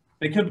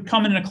 They could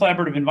come in a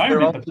collaborative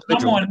environment,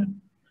 but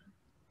someone,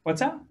 what's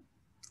that?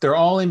 They're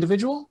all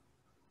individual?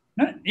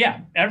 No,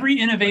 yeah, every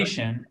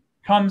innovation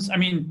comes, I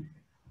mean,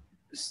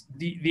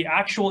 the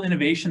actual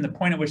innovation, the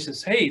point at which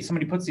says, hey,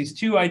 somebody puts these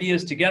two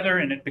ideas together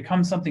and it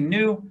becomes something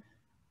new,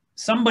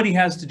 somebody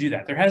has to do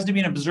that. There has to be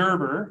an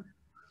observer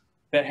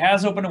that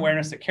has open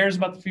awareness, that cares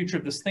about the future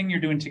of this thing you're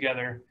doing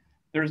together.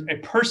 There's a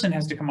person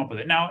has to come up with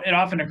it. Now, it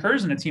often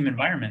occurs in a team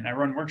environment. I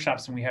run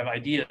workshops and we have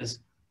ideas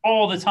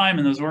all the time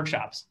in those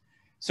workshops.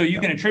 So you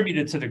can attribute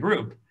it to the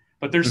group,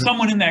 but there's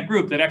someone in that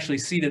group that actually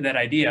seeded that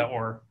idea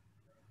or,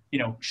 you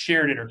know,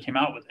 shared it or came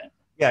out with it.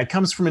 Yeah, it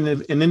comes from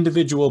an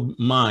individual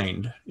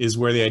mind is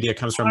where the idea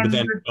comes from, but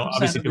then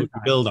obviously people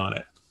can build on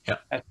it. Yeah,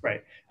 that's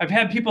right. I've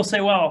had people say,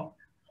 well,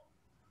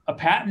 a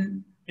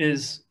patent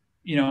is,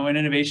 you know, an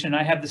innovation.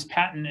 I have this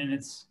patent and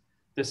it's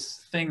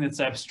this thing that's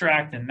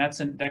abstract and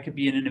that could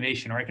be an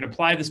innovation, or I could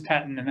apply this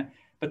patent.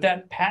 But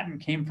that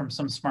patent came from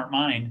some smart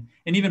mind.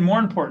 And even more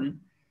important,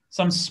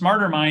 some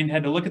smarter mind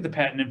had to look at the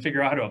patent and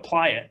figure out how to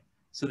apply it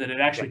so that it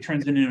actually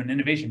turns into an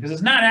innovation. Because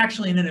it's not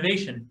actually an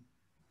innovation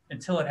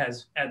until it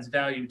adds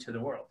value to the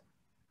world,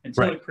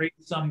 until it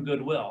creates some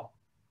goodwill,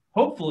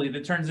 hopefully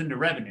that turns into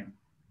revenue.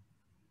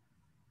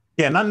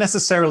 Yeah, not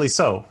necessarily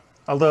so.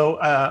 Although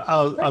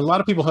a lot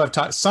of people who have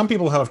talked, some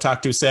people who have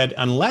talked to said,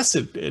 unless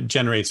it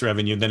generates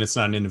revenue, then it's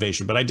not an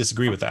innovation. But I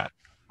disagree with that.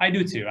 I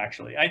do too,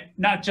 actually.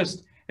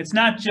 It's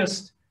not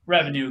just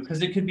revenue,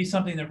 because it could be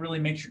something that really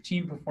makes your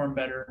team perform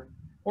better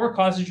or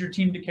causes your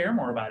team to care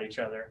more about each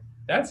other.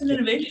 That's an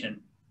innovation.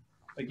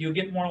 Like you'll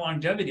get more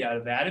longevity out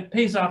of that. It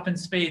pays off in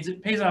spades.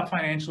 It pays off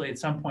financially at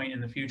some point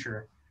in the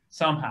future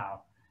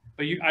somehow.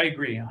 But I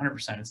agree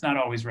 100%. It's not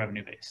always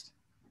revenue based.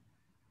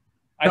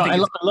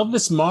 I love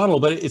this model,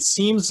 but it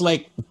seems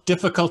like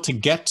difficult to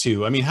get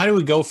to. I mean, how do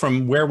we go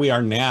from where we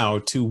are now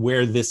to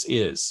where this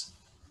is?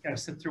 You gotta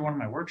sit through one of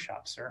my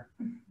workshops, sir.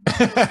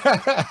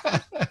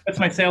 That's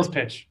my sales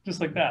pitch,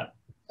 just like that.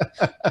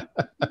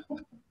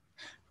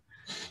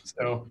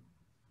 So,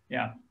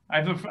 yeah.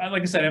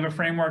 Like I said, I have a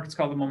framework. It's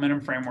called the Momentum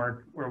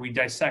Framework, where we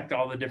dissect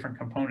all the different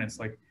components.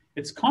 Like,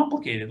 it's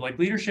complicated. Like,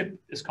 leadership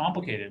is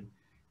complicated.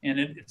 And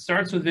it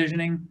starts with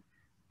visioning.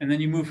 And then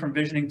you move from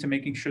visioning to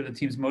making sure the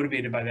team's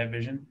motivated by that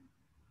vision.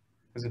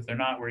 Because if they're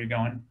not, where are you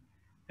going?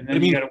 And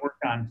then you got to work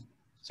on,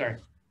 sorry.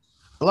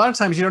 A lot of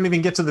times you don't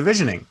even get to the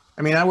visioning.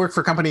 I mean, I work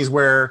for companies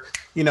where,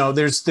 you know,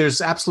 there's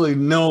absolutely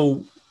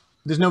no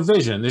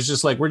vision. There's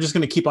just like, we're just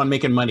going to keep on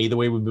making money the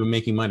way we've been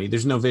making money.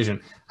 There's no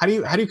vision. How do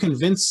you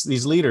convince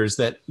these leaders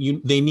that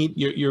they need,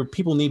 your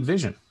people need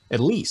vision, at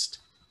least?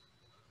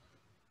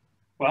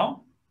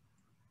 Well,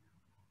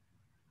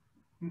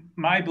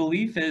 my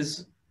belief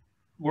is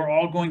we're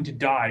all going to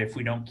die if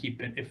we don't keep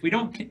it. If we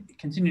don't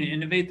continue to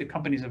innovate, the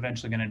company's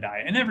eventually going to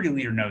die. And every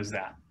leader knows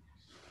that.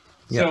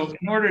 So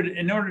in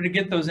order to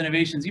get those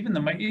innovations, even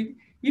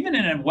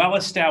in a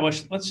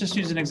well-established, let's just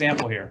use an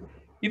example here,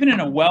 even in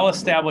a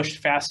well-established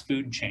fast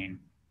food chain,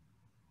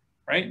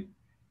 right?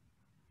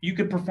 You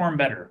could perform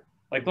better.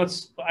 Like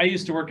I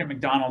used to work at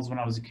McDonald's when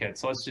I was a kid,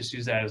 so let's just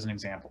use that as an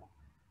example.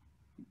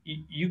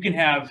 You can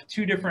have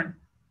two different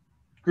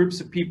groups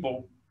of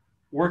people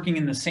working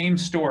in the same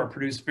store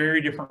produce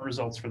very different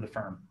results for the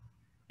firm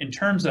in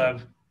terms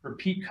of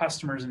repeat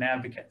customers and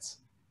advocates,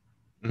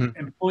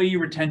 employee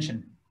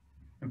retention,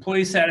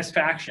 employee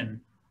satisfaction,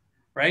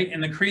 right?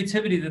 And the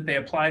creativity that they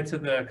apply to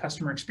the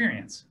customer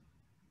experience.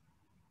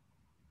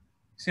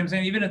 See what I'm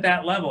saying? Even at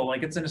that level,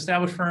 like it's an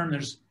established firm,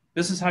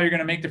 this is how you're going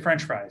to make the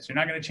French fries. You're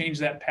not going to change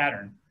that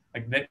pattern.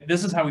 Like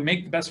this is how we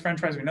make the best French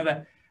fries. We know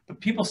that, but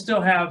people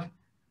still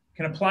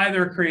can apply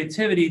their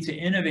creativity to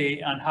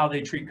innovate on how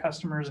they treat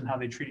customers and how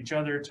they treat each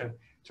other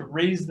to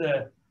raise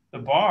the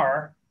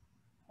bar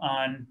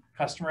on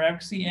customer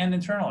advocacy and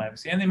internal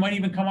advocacy. And they might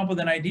even come up with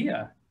an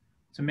idea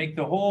to make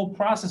the whole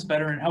process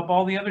better and help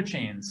all the other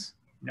chains.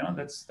 You know,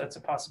 that's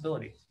a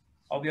possibility.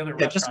 All the other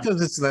restaurants. Just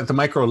because it's at the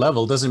micro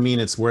level doesn't mean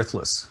it's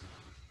worthless.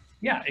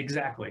 Yeah,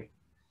 exactly.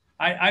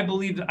 I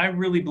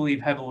really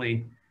believe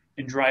heavily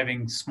in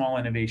driving small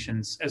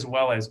innovations as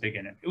well as big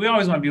innovations. We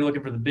always want to be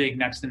looking for the big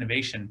next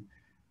innovation,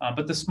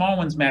 but the small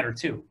ones matter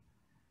too.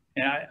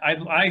 And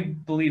I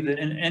believe that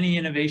any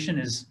innovation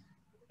is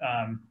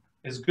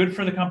good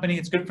for the company,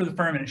 it's good for the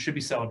firm, and it should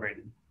be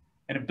celebrated.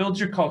 And it builds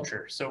your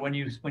culture. So when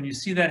you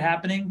see that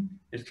happening,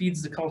 it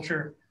feeds the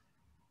culture,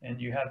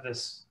 and you have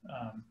this,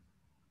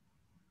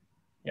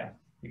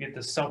 you get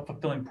this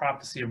self-fulfilling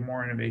prophecy of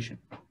more innovation.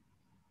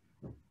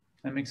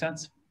 That make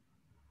sense?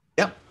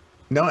 Yep.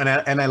 No,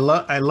 and I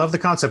love the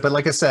concept, but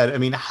like I said, I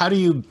mean, how do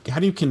you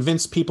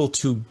convince people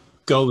to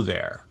go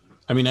there?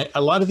 I mean,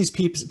 a lot of these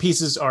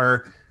pieces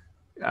are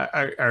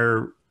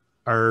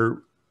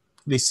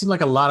they seem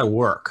like a lot of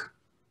work.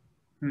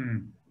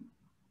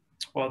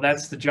 Well,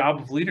 that's the job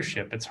of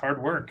leadership. It's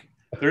hard work.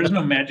 There is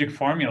no magic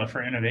formula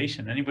for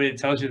innovation. Anybody that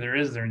tells you there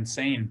is, they're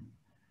insane.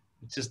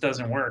 It just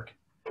doesn't work.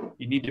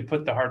 You need to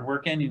put the hard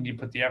work in. You need to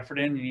put the effort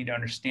in. You need to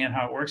understand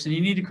how it works, and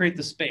you need to create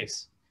the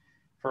space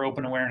for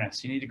open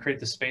awareness. You need to create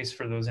the space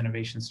for those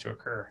innovations to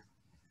occur.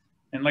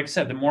 And like I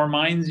said, the more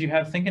minds you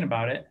have thinking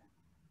about it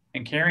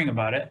and caring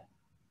about it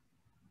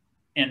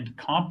and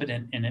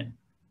competent in it,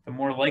 the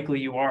more likely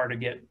you are to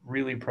get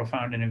really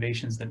profound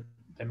innovations that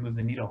move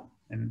the needle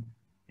and,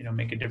 you know,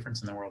 make a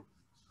difference in the world.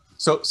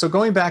 So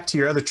going back to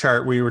your other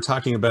chart where you were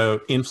talking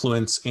about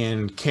influence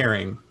and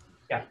caring.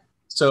 Yeah.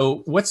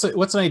 So what's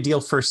an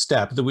ideal first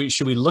step?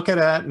 Should we look at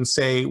that and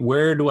say,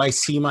 where do I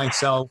see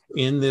myself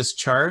in this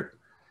chart?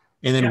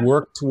 And then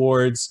work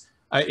towards,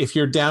 if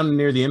you're down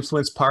near the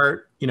influence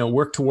part, you know,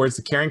 work towards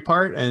the caring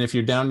part. And if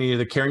you're down near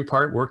the caring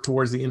part, work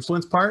towards the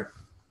influence part.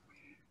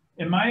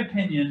 In my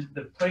opinion,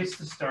 the place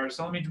to start,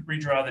 so let me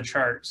redraw the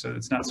chart so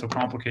it's not so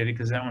complicated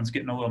because that one's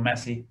getting a little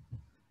messy.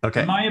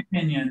 Okay. In my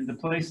opinion, the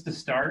place to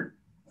start,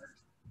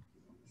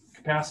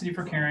 capacity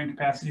for caring,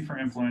 capacity for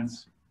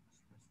influence.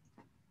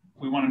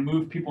 We want to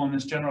move people in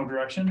this general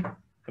direction.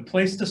 The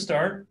place to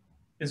start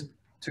is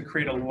to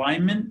create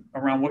alignment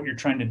around what you're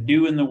trying to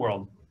do in the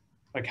world.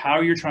 Like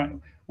how you're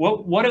trying,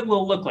 what it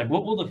will look like.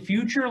 What will the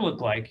future look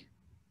like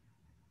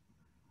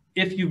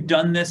if you've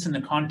done this in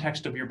the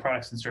context of your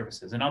products and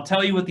services? And I'll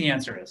tell you what the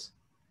answer is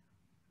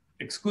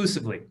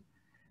exclusively.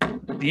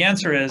 The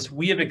answer is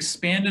we have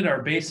expanded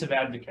our base of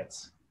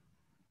advocates.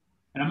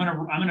 And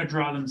I'm gonna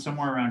draw them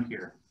somewhere around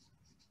here.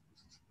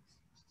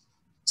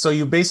 So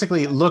you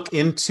basically look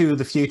into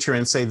the future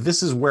and say,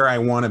 this is where I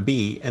want to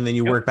be. And then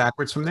you work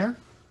backwards from there?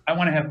 I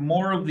want to have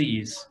more of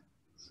these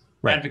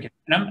advocates.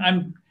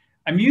 And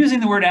I'm using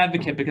the word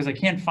advocate because I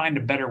can't find a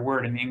better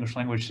word in the English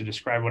language to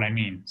describe what I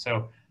mean.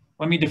 So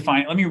let me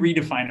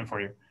redefine it for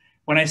you.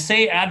 When I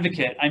say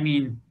advocate, I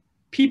mean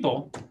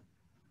people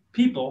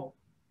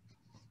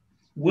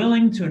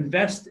willing to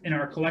invest in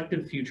our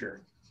collective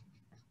future.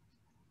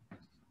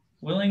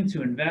 Willing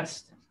to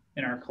invest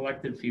in our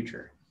collective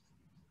future.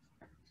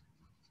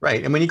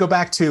 Right. And when you go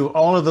back to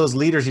all of those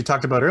leaders you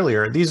talked about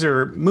earlier, these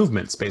are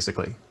movements,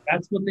 basically.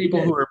 That's what they People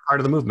did. who are part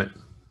of the movement.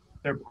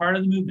 They're part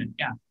of the movement,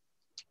 yeah.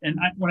 And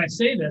when I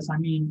say this, I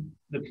mean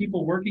the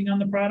people working on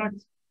the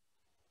product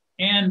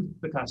and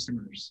the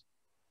customers.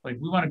 Like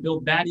we want to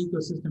build that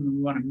ecosystem and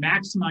we want to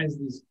maximize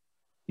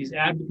these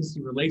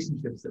advocacy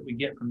relationships that we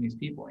get from these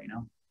people, you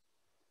know?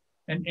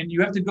 And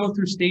you have to go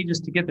through stages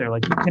to get there.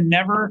 Like you can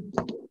never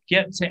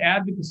get to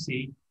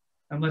advocacy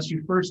unless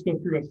you first go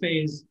through a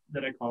phase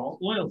that I call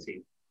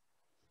loyalty.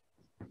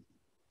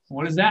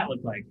 What does that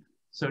look like?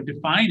 So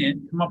define it,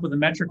 come up with a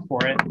metric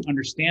for it,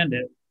 understand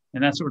it,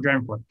 and that's what we're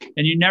driving for.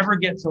 And you never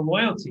get to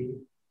loyalty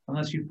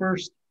unless you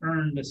first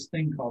earn this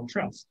thing called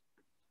trust.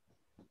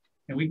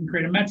 And we can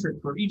create a metric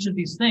for each of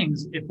these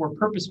things if we're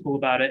purposeful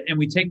about it and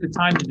we take the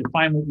time to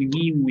define what we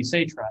mean when we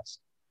say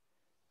trust.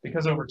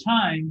 Because over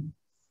time,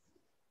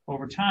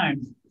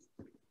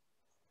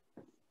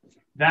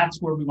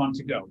 that's where we want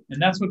to go.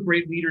 And that's what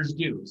great leaders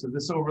do. So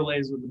this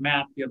overlays with the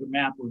map, the other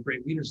map where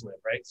great leaders live,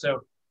 right?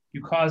 So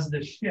you cause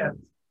this shift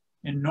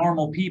in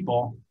normal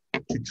people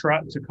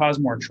to cause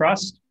more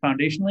trust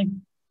foundationally.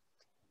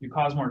 You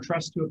cause more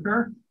trust to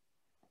occur.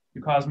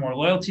 You cause more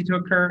loyalty to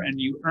occur, and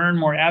you earn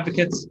more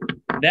advocates.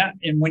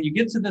 And when you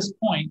get to this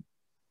point,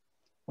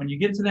 when you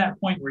get to that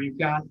point where you've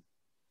got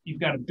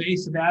a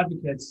base of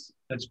advocates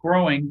that's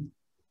growing,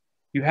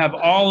 you have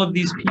all of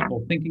these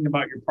people thinking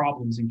about your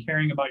problems and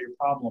caring about your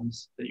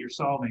problems that you're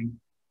solving,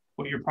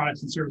 what your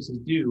products and services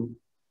do,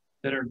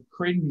 that are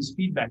creating these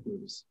feedback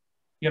loops.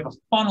 You have a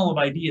funnel of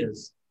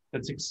ideas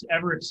that's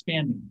ever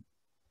expanding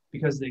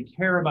because they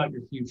care about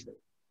your future.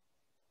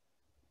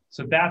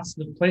 So that's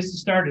the place to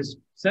start, is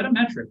set a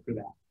metric for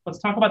that. Let's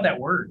talk about that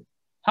word.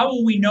 How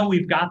will we know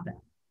we've got that?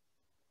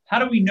 How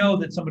do we know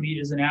that somebody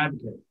is an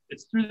advocate?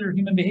 It's through their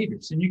human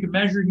behaviors. And you can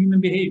measure human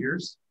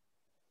behaviors,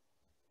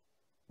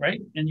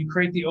 right? And you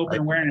create the open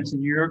awareness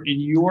in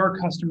your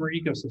customer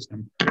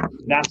ecosystem.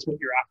 That's what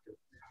you're after.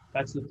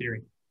 That's the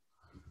theory.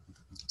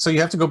 So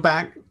you have to go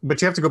back,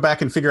 but you have to go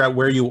back and figure out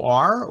where you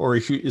are, or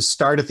if you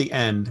start at the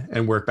end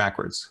and work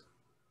backwards.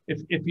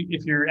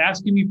 If you're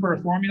asking me for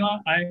a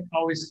formula, I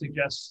always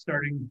suggest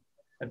starting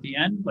at the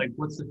end, like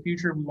what's the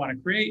future we want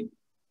to create,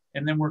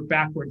 and then work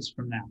backwards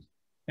from that.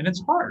 And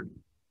it's hard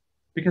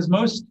because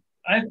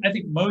I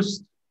think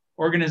most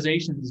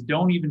organizations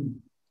don't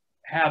even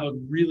have a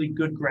really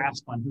good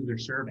grasp on who they're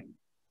serving.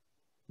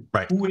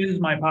 Right. Who is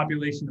my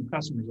population of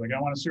customers? Like, I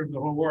want to serve the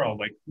whole world.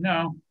 Like,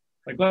 no,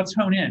 like let's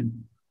hone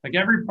in. Like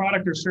every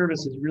product or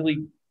service is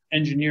really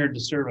engineered to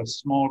serve a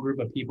small group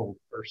of people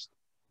first.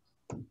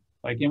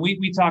 Like, and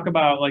we talk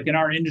about, like in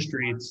our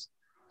industry, it's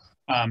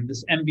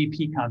this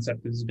MVP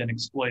concept that has been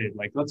exploited.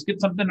 Like, let's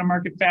get something to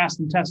market fast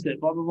and test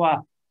it, blah, blah, blah.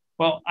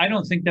 Well, I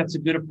don't think that's a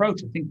good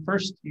approach. I think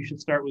first you should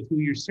start with who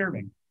you're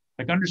serving.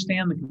 Like,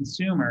 understand the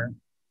consumer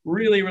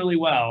really, really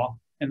well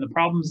and the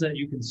problems that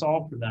you can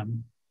solve for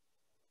them,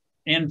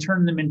 and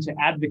turn them into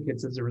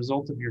advocates as a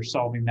result of your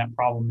solving that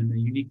problem in a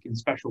unique and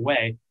special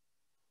way.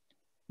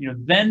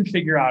 Then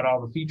figure out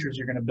all the features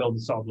you're going to build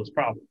to solve those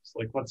problems.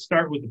 Like, let's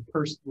start with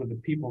the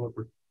people that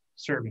we're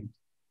serving.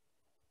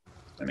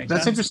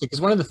 That's interesting, because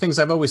one of the things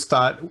I've always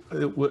thought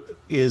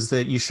is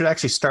that you should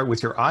actually start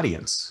with your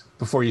audience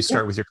before you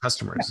start with your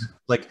customers. Yeah.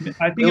 Like,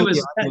 I think it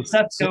was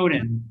Seth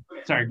Godin.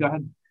 Sorry, go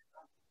ahead.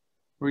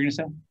 What were you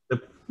going to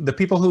say? The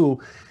people who,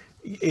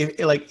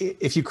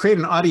 if you create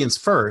an audience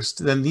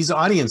first, then these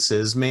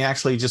audiences may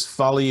actually just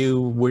follow you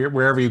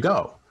wherever you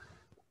go.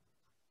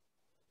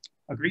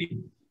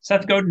 Agreed.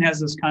 Seth Godin has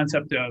this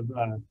concept of,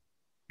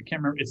 I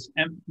can't remember, it's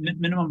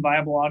minimum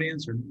viable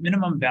audience or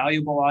minimum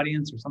valuable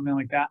audience or something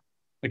like that.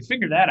 Like,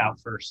 figure that out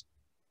first.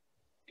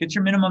 Get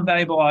your minimum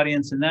valuable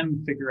audience, and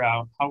then figure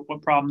out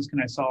what problems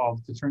can I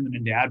solve to turn them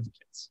into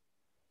advocates.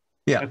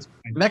 Yeah,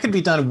 and that can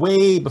be done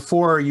way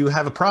before you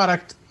have a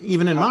product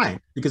even in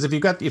mind. Because if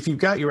you've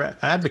got your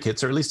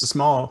advocates, or at least a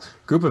small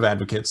group of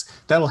advocates,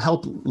 that'll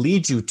help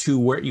lead you to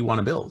where you want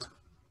to build.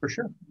 For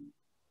sure.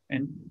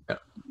 And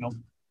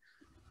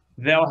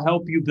they'll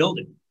help you build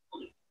it.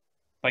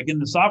 Like in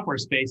the software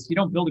space, you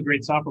don't build a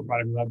great software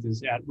product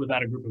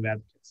without a group of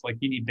advocates. Like,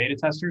 you need beta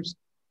testers,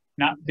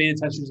 not beta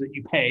testers that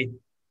you pay,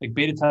 like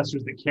beta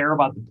testers that care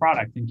about the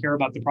product and care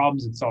about the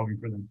problems it's solving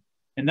for them.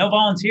 And they'll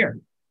volunteer.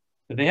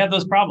 If they have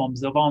those problems,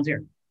 they'll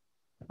volunteer.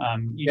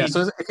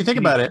 So if you think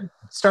about it,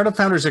 startup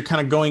founders are kind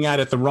of going at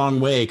it the wrong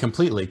way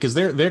completely, because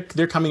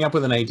they're coming up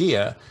with an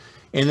idea,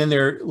 and then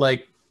they're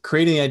like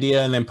creating the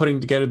idea and then putting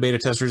together beta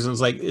testers, and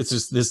it's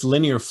just this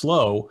linear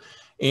flow.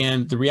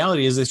 And the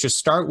reality is, just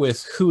start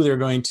with who they're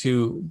going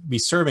to be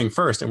serving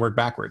first and work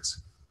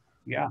backwards.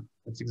 Yeah,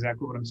 that's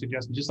exactly what I'm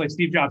suggesting. Just like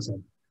Steve Jobs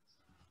said,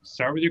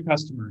 start with your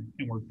customer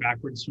and work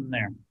backwards from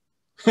there.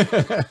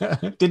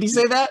 Did he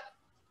say that?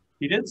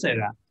 He did say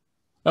that.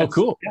 Oh,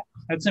 cool. Yeah,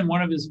 that's in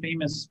one of his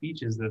famous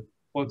speeches that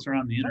floats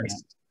around the internet.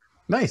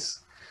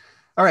 Nice.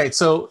 All right,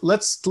 so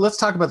let's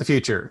talk about the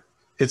future.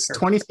 It's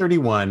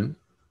 2031.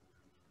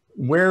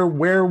 Where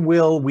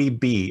will we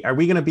be? Are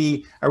we going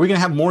to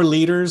have more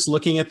leaders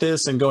looking at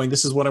this and going,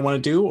 this is what I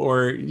want to do?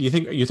 Or you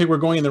think we're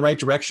going in the right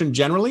direction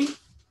generally?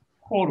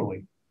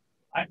 Totally.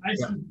 I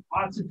see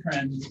lots of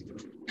trends.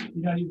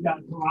 You've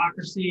got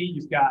democracy,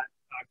 you've got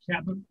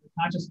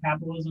conscious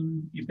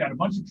capitalism, you've got a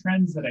bunch of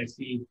trends that I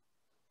see.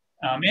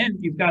 And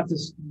you've got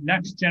this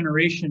next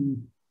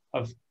generation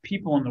of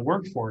people in the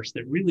workforce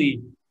that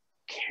really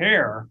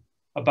care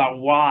about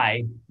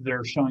why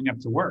they're showing up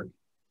to work.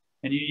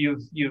 And you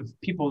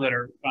have people that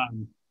are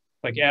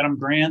like Adam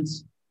Grant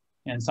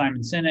and Simon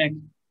Sinek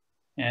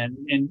and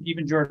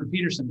even Jordan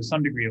Peterson to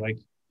some degree. Like,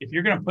 if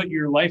you're going to put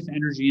your life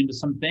energy into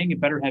something, it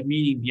better have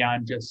meaning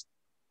beyond just,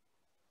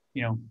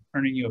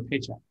 earning you a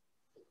paycheck.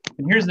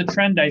 And here's the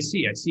trend I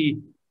see. I see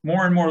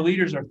more and more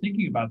leaders are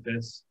thinking about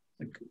this.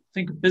 Like,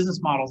 think of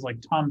business models like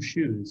Tom's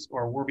Shoes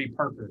or Warby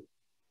Parker,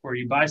 where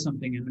you buy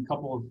something and a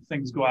couple of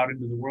things go out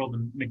into the world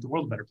and make the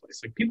world a better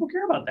place. Like, people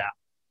care about that.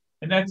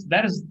 And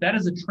that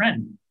is a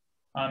trend.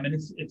 And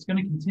it's going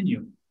to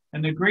continue.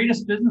 And the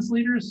greatest business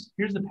leaders,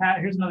 here's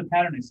another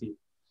pattern I see.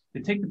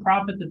 They take the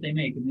profit that they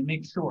make and they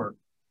make sure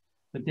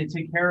that they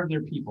take care of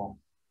their people,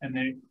 and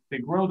they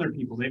grow their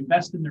people. They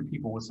invest in their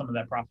people with some of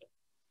that profit.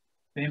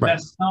 They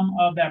invest some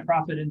of that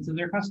profit into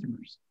their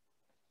customers.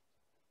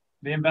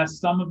 They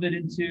invest some of it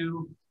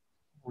into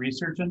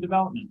research and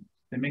development.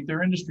 They make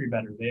their industry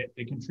better.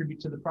 They contribute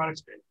to the product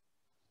space.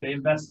 They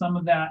invest some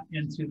of that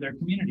into their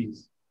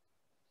communities.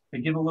 They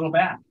give a little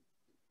back.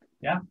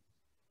 Yeah.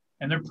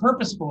 And they're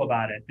purposeful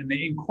about it. And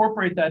they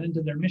incorporate that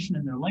into their mission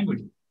and their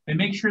language. They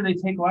make sure they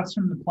take less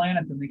from the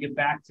planet than they give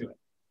back to it.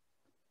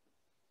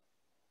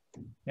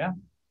 Yeah.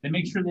 They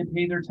make sure they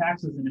pay their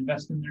taxes and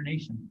invest in their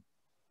nation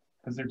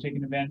because they're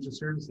taking advantage of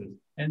services.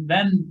 And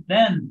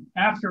then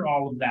after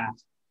all of that,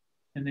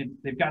 and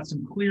they've got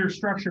some clear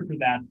structure for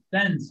that,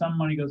 then some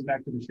money goes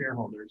back to the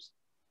shareholders.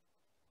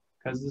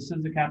 Because this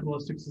is a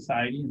capitalistic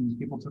society and these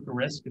people took a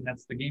risk and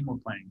that's the game we're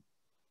playing.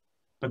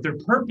 But they're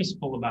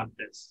purposeful about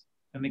this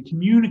and they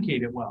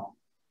communicate it well.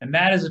 And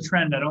that is a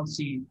trend I don't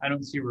see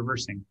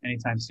reversing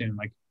anytime soon.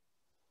 Like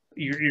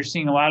you're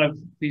seeing a lot of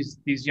these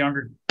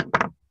younger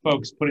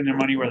folks putting their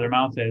money where their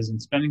mouth is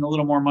and spending a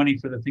little more money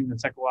for the thing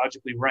that's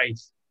ecologically right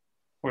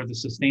or the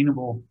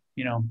sustainable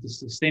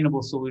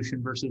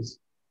solution versus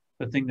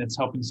the thing that's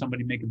helping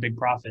somebody make a big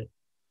profit.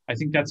 I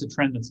think that's a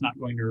trend that's not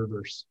going to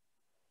reverse.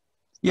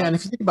 Yeah, and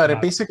if you think about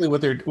it, basically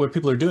what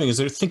people are doing is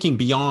they're thinking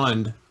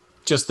beyond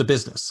just the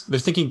business. They're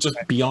thinking just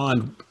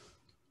beyond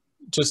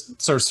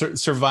just sort of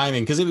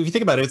surviving. Because if you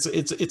think about it,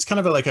 it's kind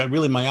of like a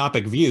really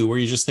myopic view where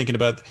you're just thinking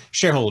about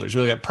shareholders.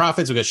 We've got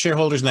profits, we've got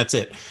shareholders, and that's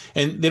it.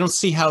 And they don't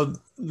see how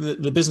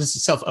the business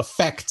itself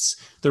affects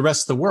the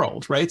rest of the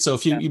world, right? So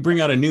if you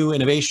bring out a new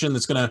innovation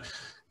that's going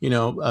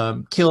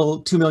to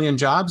kill 2 million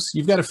jobs,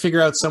 you've got to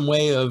figure out some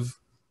way of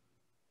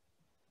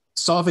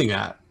solving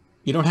that.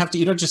 You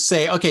don't just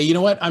say, okay, you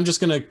know what? I'm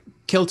just going to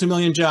kill 2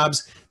 million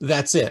jobs.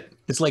 That's it.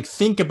 It's like,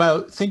 think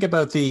about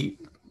the,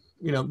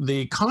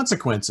 the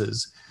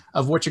consequences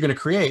of what you're going to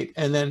create.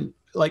 And then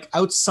like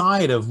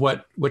outside of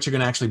what you're going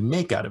to actually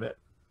make out of it.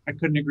 I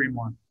couldn't agree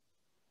more.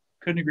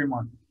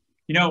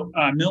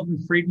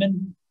 Milton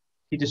Friedman,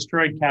 he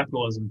destroyed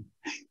capitalism.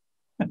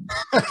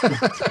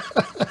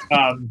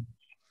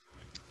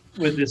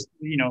 With this,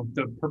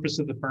 the purpose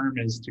of the firm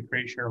is to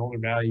create shareholder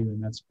value,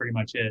 and that's pretty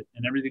much it.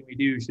 And everything we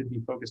do should be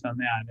focused on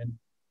that. And,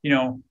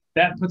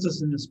 that puts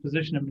us in this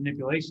position of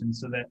manipulation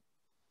so that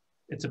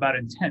it's about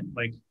intent.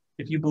 Like,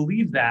 if you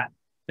believe that,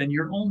 then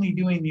you're only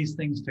doing these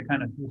things to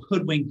kind of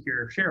hoodwink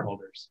your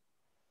shareholders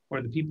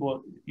or the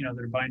people, that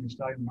are buying your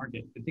stock in the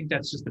market. I think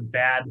that's just a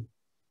bad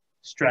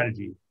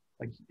strategy.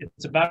 Like,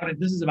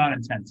 this is about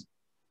intent.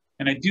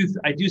 And I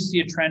do see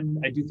a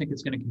trend. I do think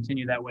it's going to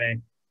continue that way.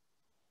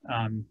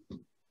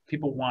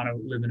 People want to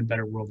live in a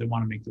better world. They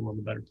want to make the world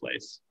a better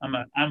place.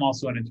 I'm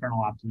also an internal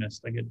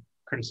optimist. I get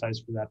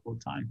criticized for that all the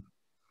time,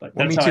 but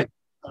that's how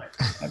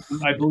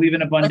I believe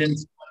in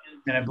abundance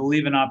and I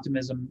believe in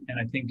optimism. And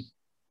I think,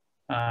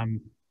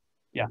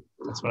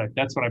 that's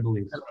what I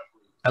believe.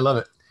 I love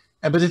it.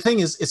 But the thing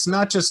is,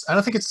 I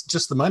don't think it's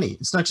just the money.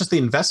 It's not just the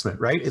investment,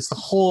 right? It's the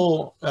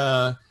whole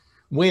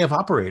way of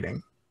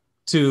operating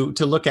to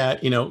look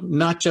at,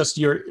 not just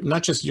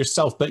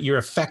yourself, but your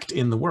effect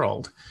in the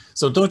world.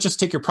 So don't just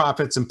take your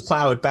profits and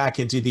plow it back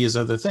into these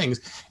other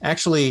things.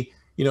 Actually,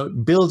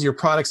 build your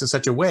products in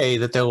such a way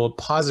that they will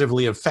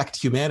positively affect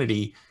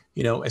humanity,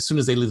 as soon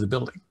as they leave the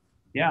building.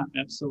 Yeah,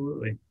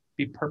 absolutely.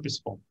 Be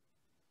purposeful.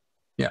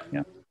 Yeah.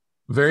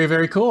 Very,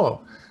 very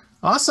cool.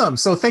 Awesome.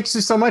 So thanks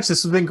so much.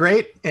 This has been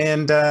great.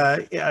 And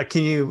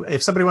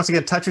if somebody wants to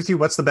get in touch with you,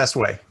 what's the best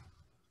way?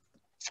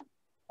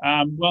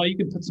 Well, you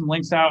can put some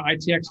links out,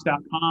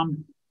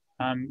 itx.com.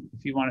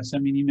 If you want to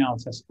send me an email,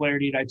 it's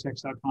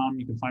Flaherty@itx.com.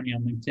 You can find me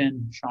on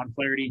LinkedIn, Sean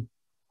Flaherty.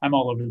 I'm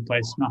all over the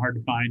place. Not hard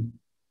to find.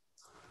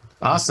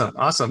 Awesome.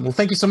 Well,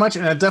 thank you so much.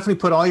 And I'll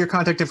definitely put all your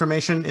contact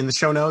information in the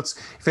show notes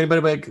if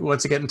anybody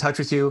wants to get in touch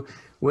with you,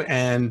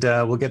 and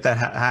we'll get that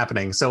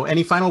happening. So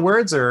any final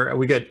words, or are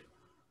we good?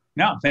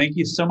 No, thank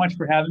you so much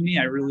for having me.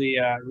 I really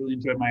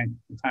enjoyed my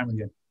time with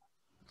you.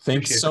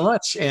 Thanks so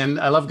much. And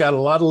got a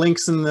lot of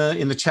links in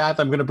the chat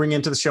that I'm going to bring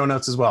into the show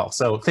notes as well.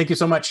 So thank you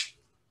so much.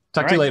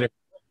 Talk to you later.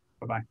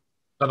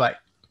 Bye-bye.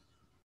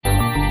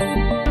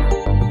 Bye-bye.